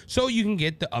show so you can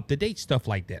get the up-to-date stuff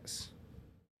like this.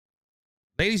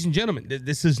 Ladies and gentlemen,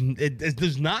 it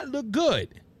does not look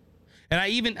good. And I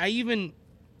even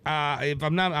if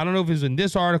I'm not, I don't know if it's in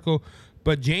this article,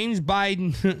 but James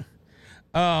Biden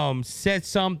said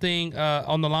something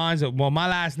on the lines of, well, my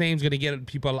last name's going to get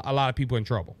a lot of people in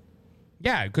trouble.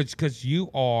 Yeah, because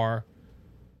I'm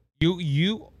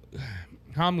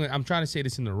trying to say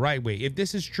this in the right way. If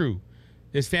this is true,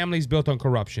 this family is built on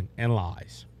corruption and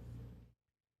lies.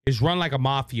 It's run like a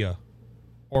mafia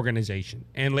organization.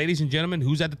 And ladies and gentlemen,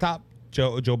 who's at the top?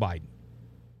 Joe Biden.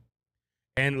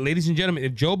 And ladies and gentlemen,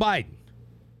 if Joe Biden,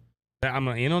 I'm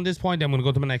going to end on this point, then I'm going to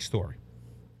go to my next story.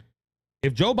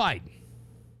 If Joe Biden,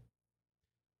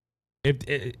 if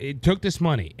it took this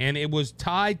money and it was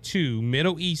tied to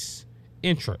Middle East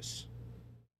interests,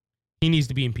 he needs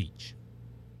to be impeached.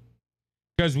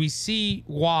 Because we see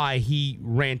why he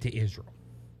ran to Israel.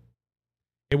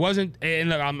 It wasn't, and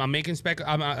look,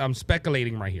 I'm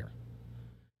speculating right here.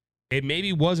 It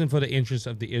maybe wasn't for the interests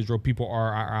of the Israel people or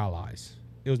our allies.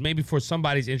 It was maybe for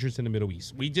somebody's interest in the Middle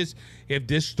East. If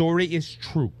this story is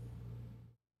true,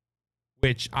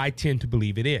 which I tend to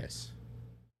believe it is,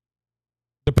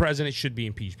 the president should be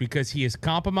impeached because he is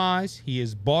compromised, he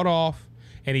is bought off,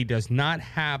 and he does not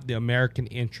have the American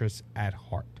interests at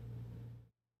heart.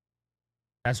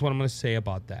 That's what I'm going to say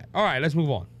about that. All right, let's move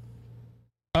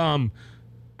on.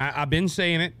 I've been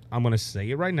saying it. I'm going to say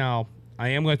it right now. I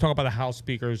am going to talk about the House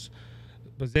Speaker's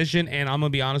position, and I'm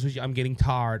going to be honest with you. I'm getting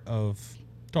tired of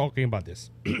talking about this.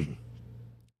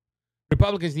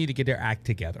 Republicans need to get their act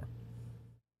together.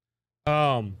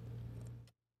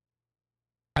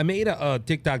 I made a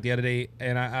TikTok the other day,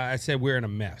 and I said we're in a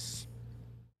mess.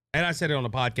 And I said it on the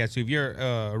podcast. So if you're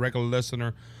a regular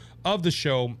listener of the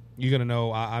show, you're going to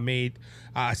know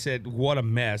I said what a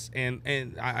mess.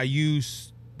 And I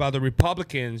used, the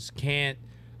Republicans can't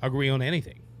agree on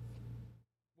anything.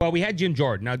 Well, we had Jim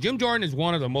Jordan. Now, Jim Jordan is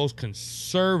one of the most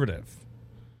conservative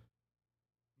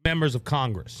members of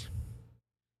Congress.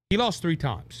 He lost 3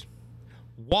 times.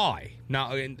 Why?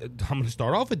 Now, I'm going to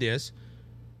start off with this.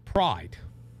 Pride.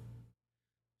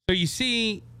 So you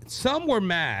see, some were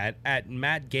mad at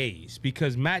Matt Gaetz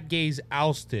because Matt Gaetz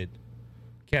ousted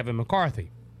Kevin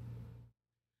McCarthy.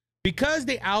 Because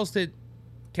they ousted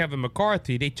Kevin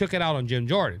McCarthy, they took it out on Jim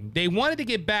Jordan. They wanted to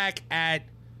get back at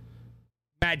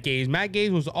Matt Gaetz. Matt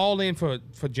Gaetz was all in for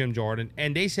Jim Jordan,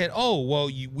 and they said, oh, well,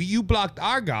 you blocked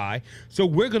our guy, so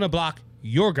we're going to block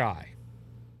your guy.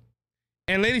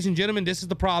 And ladies and gentlemen, this is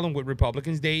the problem with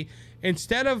Republicans. They,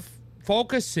 instead of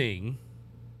focusing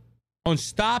on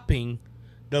stopping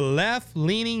the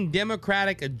left-leaning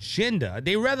Democratic agenda.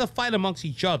 They rather fight amongst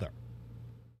each other.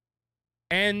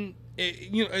 And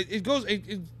it goes.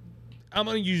 I'm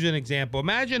going to use an example.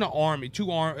 Imagine an army,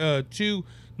 two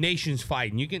nations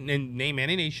fighting. You can name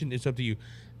any nation. It's up to you.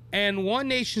 And one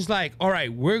nation's like, all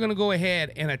right, we're going to go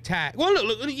ahead and attack. Well,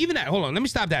 look, even that. Hold on. Let me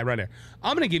stop that right there.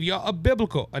 I'm going to give you a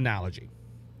biblical analogy.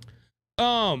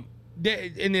 And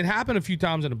it happened a few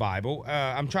times in the Bible.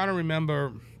 I'm trying to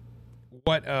remember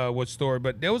what story,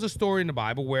 but there was a story in the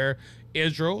Bible where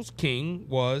Israel's king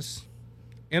was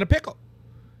in a pickle.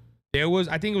 There was,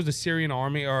 I think it was the Syrian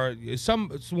army or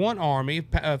one army,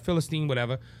 Philistine,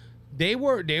 whatever. They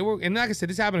were, and like I said,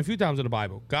 this happened a few times in the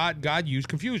Bible. God used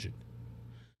confusion.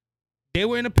 They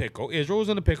were in a pickle. Israel was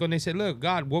in a pickle, and they said, look,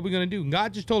 God, what are we going to do? And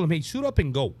God just told them, hey, suit up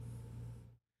and go.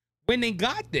 When they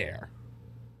got there,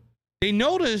 they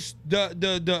noticed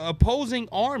the opposing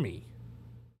army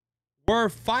were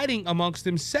fighting amongst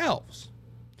themselves.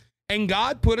 And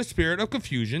God put a spirit of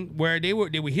confusion where they were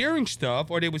hearing stuff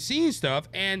or they were seeing stuff,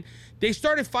 and they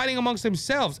started fighting amongst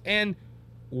themselves. And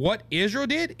what Israel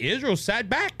did, Israel sat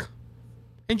back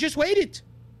and just waited.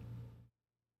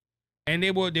 And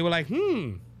they were like,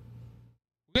 we're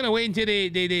gonna wait until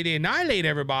they annihilate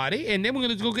everybody, and then we're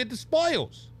gonna go get the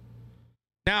spoils.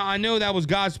 Now I know that was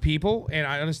God's people, and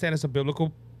I understand it's a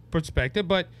biblical perspective,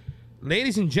 but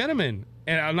ladies and gentlemen,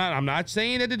 and I'm not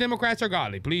saying that the Democrats are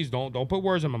godly. Please don't put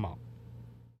words in my mouth.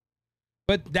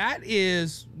 But that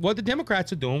is what the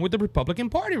Democrats are doing with the Republican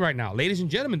Party right now. Ladies and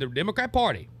gentlemen, the Democrat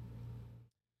Party,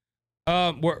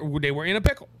 they were in a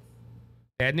pickle.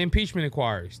 They had an impeachment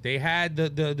inquiries. They had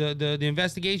the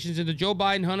investigations into Joe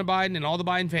Biden, Hunter Biden, and all the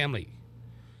Biden family.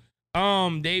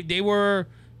 They were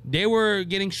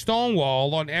getting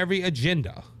stonewalled on every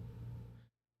agenda.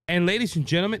 And ladies and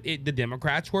gentlemen, the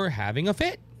Democrats were having a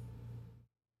fit.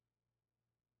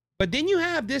 But then you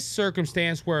have this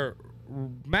circumstance where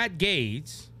Matt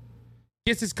Gaetz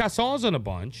gets his cassons on a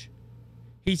bunch.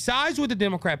 He sides with the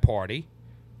Democrat Party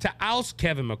to oust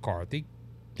Kevin McCarthy.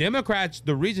 Democrats,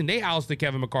 the reason they ousted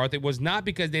Kevin McCarthy was not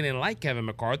because they didn't like Kevin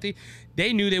McCarthy.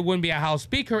 They knew there wouldn't be a House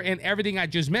Speaker, and everything I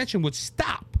just mentioned would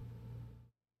stop.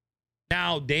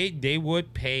 Now, they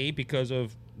would pay because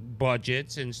of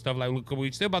budgets and stuff like that.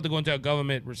 We're still about to go into a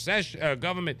government recession,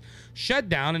 government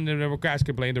shutdown, and the Democrats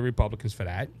can blame the Republicans for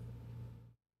that.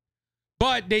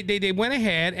 But they went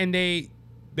ahead, and the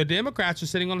Democrats are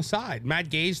sitting on the side. Matt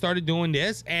Gaetz started doing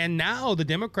this, and now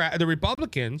the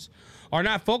Republicans are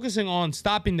not focusing on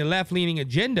stopping the left-leaning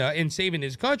agenda and saving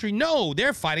this country. No,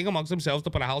 they're fighting amongst themselves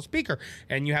to put a House Speaker.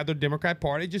 And you have the Democrat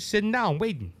Party just sitting down,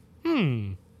 waiting.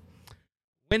 When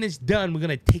it's done, we're going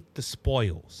to take the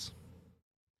spoils.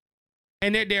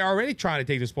 And they're already trying to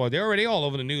take the spoils. They're already all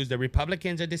over the news. The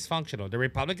Republicans are dysfunctional. The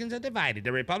Republicans are divided.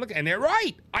 And they're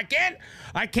right.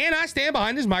 I cannot stand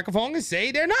behind this microphone and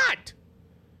say they're not.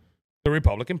 The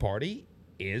Republican Party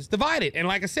is divided. And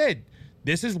like I said,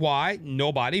 this is why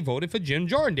nobody voted for Jim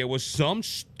Jordan. There was some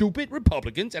stupid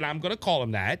Republicans, and I'm going to call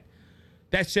them that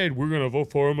said, we're going to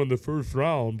vote for him in the first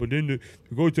round, but then to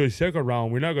go to the second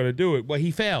round, we're not going to do it. Well,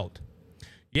 he failed.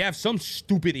 You have some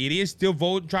stupid idiots still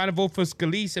trying to vote for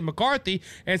Scalise and McCarthy,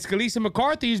 and Scalise and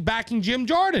McCarthy is backing Jim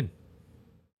Jordan.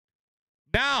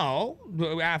 Now,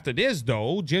 after this,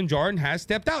 though, Jim Jordan has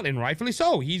stepped out, and rightfully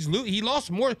so. He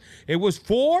lost more. It was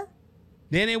 4.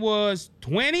 Then it was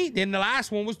 20. Then the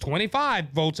last one was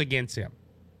 25 votes against him.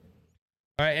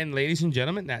 All right, and ladies and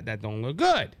gentlemen, that don't look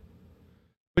good.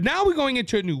 But now we're going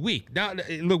into a new week. Now,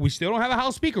 look, we still don't have a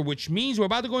House Speaker, which means we're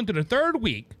about to go into the third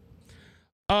week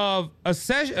of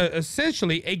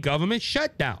essentially a government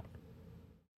shutdown.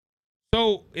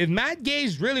 So if Matt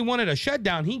Gaetz really wanted a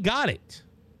shutdown, he got it.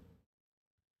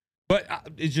 But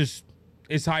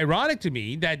it's ironic to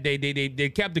me that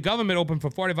they kept the government open for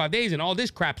 45 days and all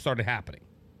this crap started happening.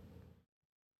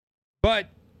 But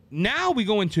now we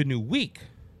go into a new week.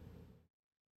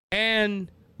 And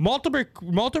multiple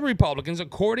Republicans,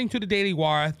 according to the Daily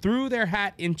Wire, threw their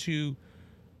hat into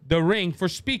the ring for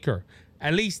Speaker.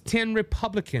 At least 10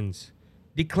 Republicans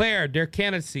declared their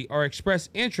candidacy or expressed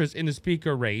interest in the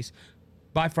Speaker race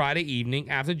by Friday evening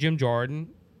after Jim Jordan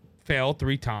failed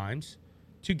 3 times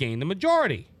to gain the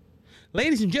majority.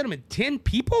 Ladies and gentlemen, 10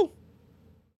 people?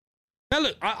 Now,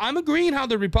 look, I'm agreeing how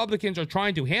the Republicans are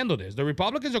trying to handle this. The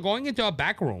Republicans are going into a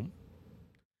back room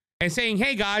and saying,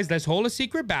 hey, guys, let's hold a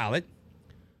secret ballot.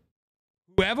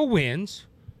 Whoever wins,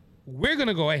 we're going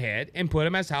to go ahead and put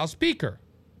him as House Speaker.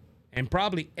 And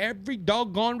probably every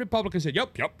doggone Republican said,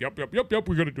 yep, we're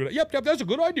going to do that. Yep, that's a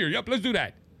good idea. Yep, let's do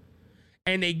that.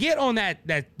 And they get on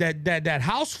that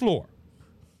House floor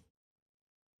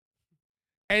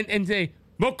and say,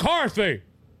 McCarthy,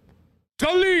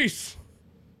 Scalise.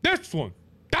 This one.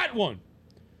 That one.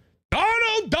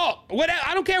 Donald Duck. Whatever.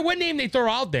 I don't care what name they throw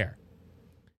out there.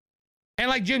 And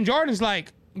like Jim Jordan's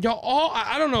like, yo,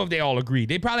 I don't know if they all agree.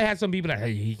 They probably had some people that,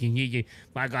 hey, he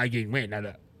my guy can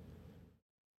win.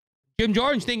 Jim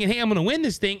Jordan's thinking, hey, I'm going to win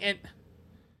this thing.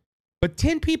 But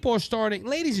 10 people are starting.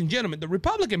 Ladies and gentlemen, the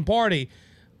Republican Party,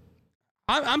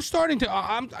 I'm starting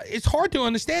to, it's hard to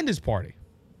understand this party.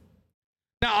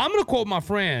 Now, I'm going to quote my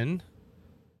friend,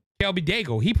 Kelby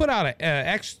Dago. He put out an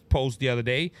X post the other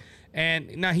day.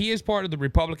 And now he is part of the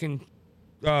Republican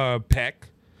PEC,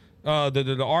 the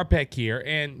RPEC here.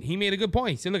 And he made a good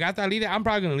point. He said, look, after I leave it, I'm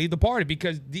probably going to leave the party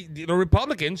because the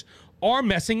Republicans are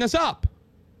messing us up.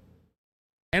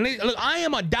 And look, I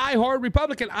am a diehard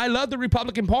Republican. I love the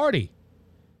Republican Party.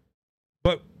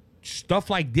 But stuff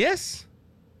like this,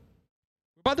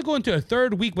 we're about to go into a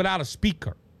third week without a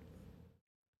speaker.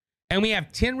 And we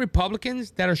have 10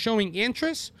 Republicans that are showing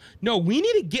interest. No, we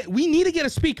need to get a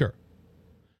speaker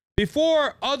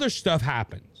before other stuff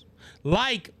happens.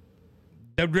 Like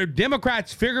the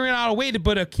Democrats figuring out a way to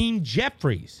put Hakeem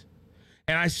Jeffries.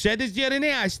 And I said this the other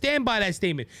day. I stand by that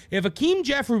statement. If Hakeem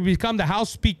Jeffries become the House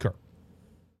Speaker,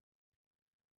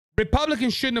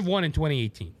 Republicans shouldn't have won in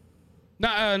 2018.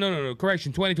 No.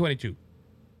 Correction, 2022.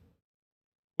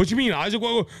 What you mean, Isaac?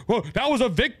 Well, that was a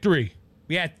victory.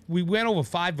 We went over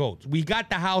 5 votes. We got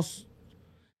the House,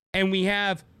 and we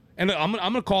have. And look, I'm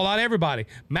gonna call out everybody.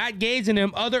 Matt Gaetz and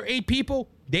them other 8 people,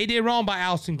 they did wrong by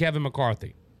ousting Kevin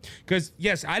McCarthy. Because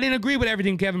yes, I didn't agree with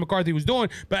everything Kevin McCarthy was doing,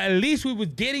 but at least we was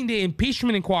getting the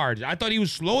impeachment inquiries. I thought he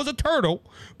was slow as a turtle,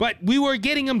 but we were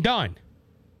getting them done.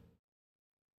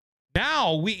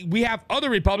 Now we have other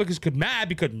Republicans get mad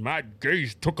because Matt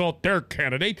Gaetz took out their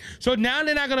candidate. So now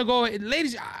they're not going to go,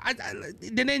 ladies,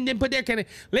 they didn't put their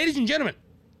candidate. Ladies and gentlemen,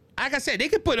 like I said, they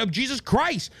could put up Jesus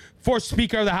Christ for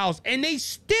Speaker of the House, and they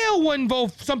still wouldn't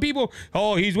vote. Some people,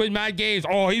 oh, he's with Matt Gaetz.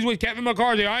 Oh, he's with Kevin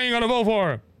McCarthy. I ain't going to vote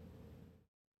for him.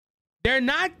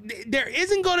 There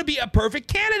isn't going to be a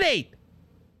perfect candidate.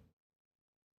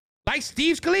 Like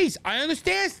Steve Scalise. I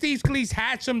understand Steve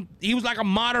Scalise he was like a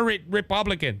moderate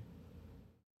Republican.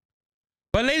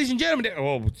 But ladies and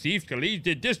gentlemen, Steve Scalise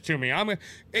did this to me.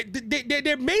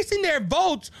 They're basing their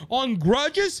votes on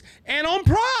grudges and on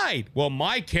pride. Well,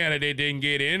 my candidate didn't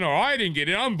get in, or I didn't get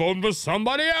in. I'm voting for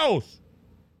somebody else.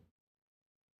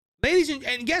 Ladies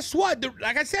and guess what?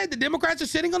 Like I said, the Democrats are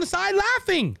sitting on the side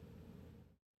laughing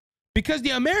because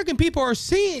the American people are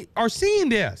seeing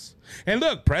this. And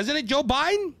look, President Joe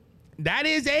Biden,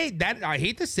 I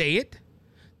hate to say it,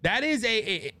 that is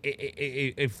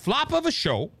a flop of a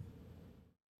show.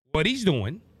 What he's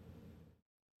doing.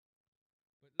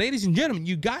 But ladies and gentlemen,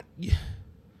 the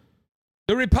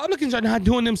Republicans are not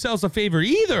doing themselves a favor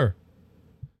either.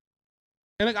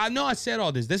 And look, I know I said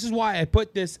all this. This is why I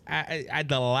put this at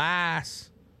the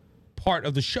last part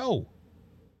of the show.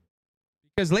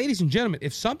 Because ladies and gentlemen,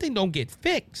 if something don't get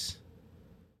fixed,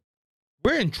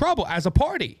 we're in trouble as a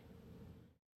party.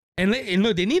 And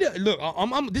look, they need to look.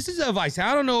 This is advice.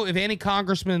 I don't know if any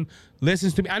congressman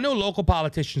listens to me. I know local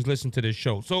politicians listen to this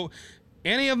show. So,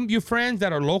 any of your friends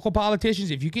that are local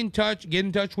politicians, if you can get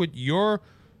in touch with your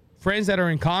friends that are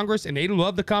in Congress and they'd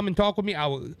love to come and talk with me, I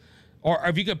will. Or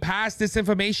if you could pass this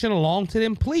information along to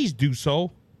them, please do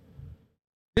so.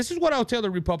 This is what I'll tell the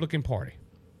Republican Party: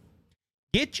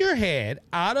 get your head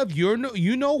out of your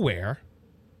you know where,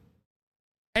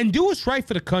 and do what's right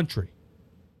for the country.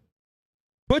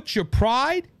 Put your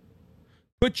pride,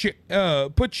 put your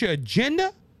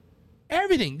agenda,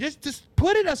 everything. Just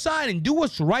put it aside and do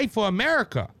what's right for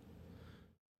America.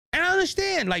 And I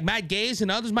understand, like Matt Gaetz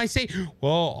and others might say,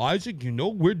 well, Isaac,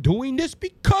 we're doing this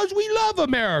because we love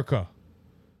America.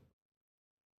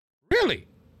 Really?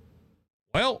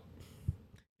 Well,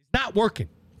 it's not working.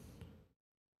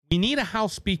 We need a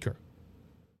House Speaker.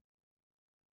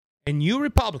 And you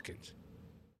Republicans,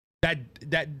 that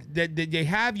they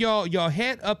have your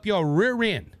head up your rear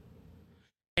end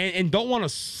and don't want to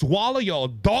swallow your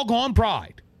doggone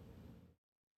pride,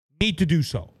 need to do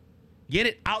so. Get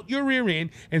it out your rear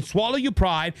end and swallow your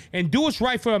pride and do what's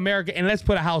right for America, and let's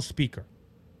put a House Speaker.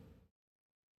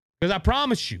 Because I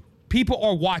promise you, people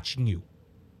are watching you.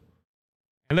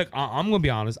 And look, I'm going to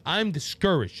be honest, I'm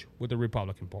discouraged with the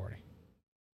Republican Party.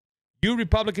 You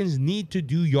Republicans need to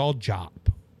do your job.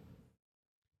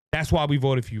 That's why we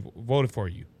voted for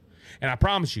you. And I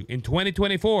promise you, in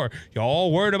 2024, you're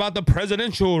all worried about the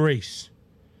presidential race.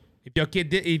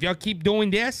 If y'all keep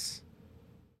doing this,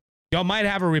 y'all might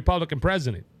have a Republican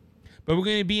president. But we're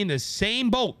going to be in the same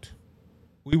boat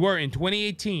we were in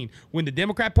 2018 when the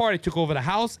Democrat Party took over the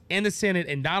House and the Senate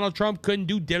and Donald Trump couldn't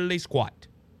do diddly squat.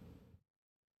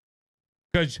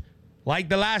 Because Like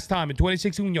the last time in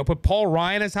 2016 when y'all put Paul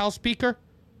Ryan as House Speaker,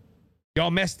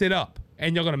 y'all messed it up.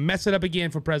 And you're going to mess it up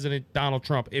again for President Donald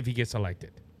Trump if he gets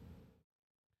elected.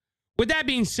 With that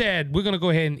being said, we're going to go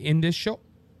ahead and end this show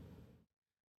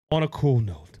on a cool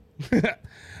note.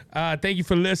 Thank you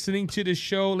for listening to this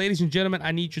show. Ladies and gentlemen,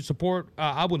 I need your support.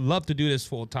 I would love to do this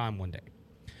full time one day.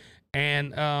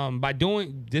 And by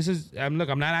doing this look,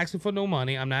 I'm not asking for no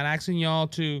money. I'm not asking y'all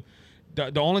to.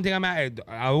 The only thing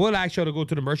I will ask y'all to go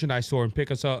to the merchandise store and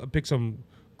pick some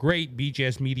great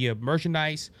BJS Media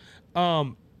merchandise.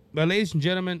 But ladies and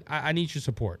gentlemen, I need your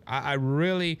support. I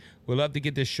really would love to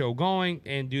get this show going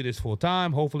and do this full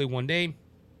time, hopefully one day.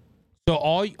 So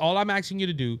all I'm asking you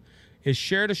to do is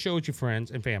share the show with your friends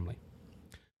and family.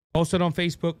 Post it on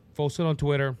Facebook, post it on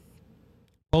Twitter,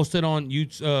 post it on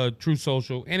True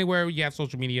Social, anywhere you have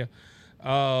social media.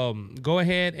 Go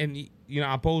ahead and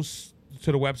I post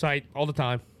to the website all the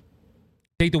time.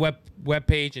 Take the web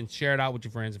page and share it out with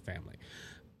your friends and family.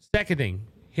 Second thing,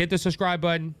 hit the subscribe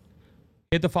button.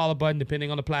 Hit the follow button, depending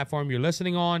on the platform you're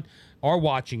listening on or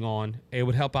watching on. It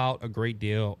would help out a great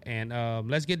deal. And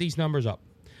let's get these numbers up.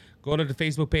 Go to the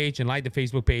Facebook page and like the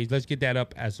Facebook page. Let's get that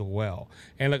up as well.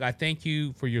 And look, I thank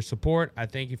you for your support. I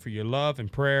thank you for your love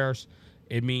and prayers.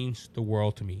 It means the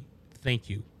world to me. Thank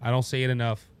you. I don't say it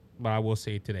enough, but I will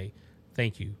say it today.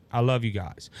 Thank you. I love you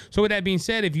guys. So with that being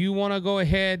said, if you want to go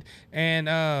ahead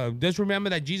and just remember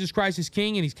that Jesus Christ is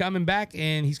King and he's coming back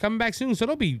soon. So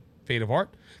don't be faint of heart,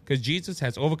 because Jesus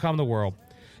has overcome the world.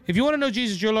 If you want to know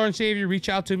Jesus, your Lord and Savior, reach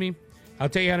out to me. I'll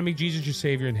tell you how to make Jesus your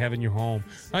Savior and heaven your home.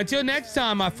 Until next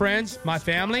time, my friends, my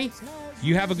family,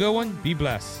 you have a good one. Be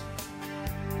blessed.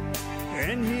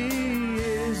 And he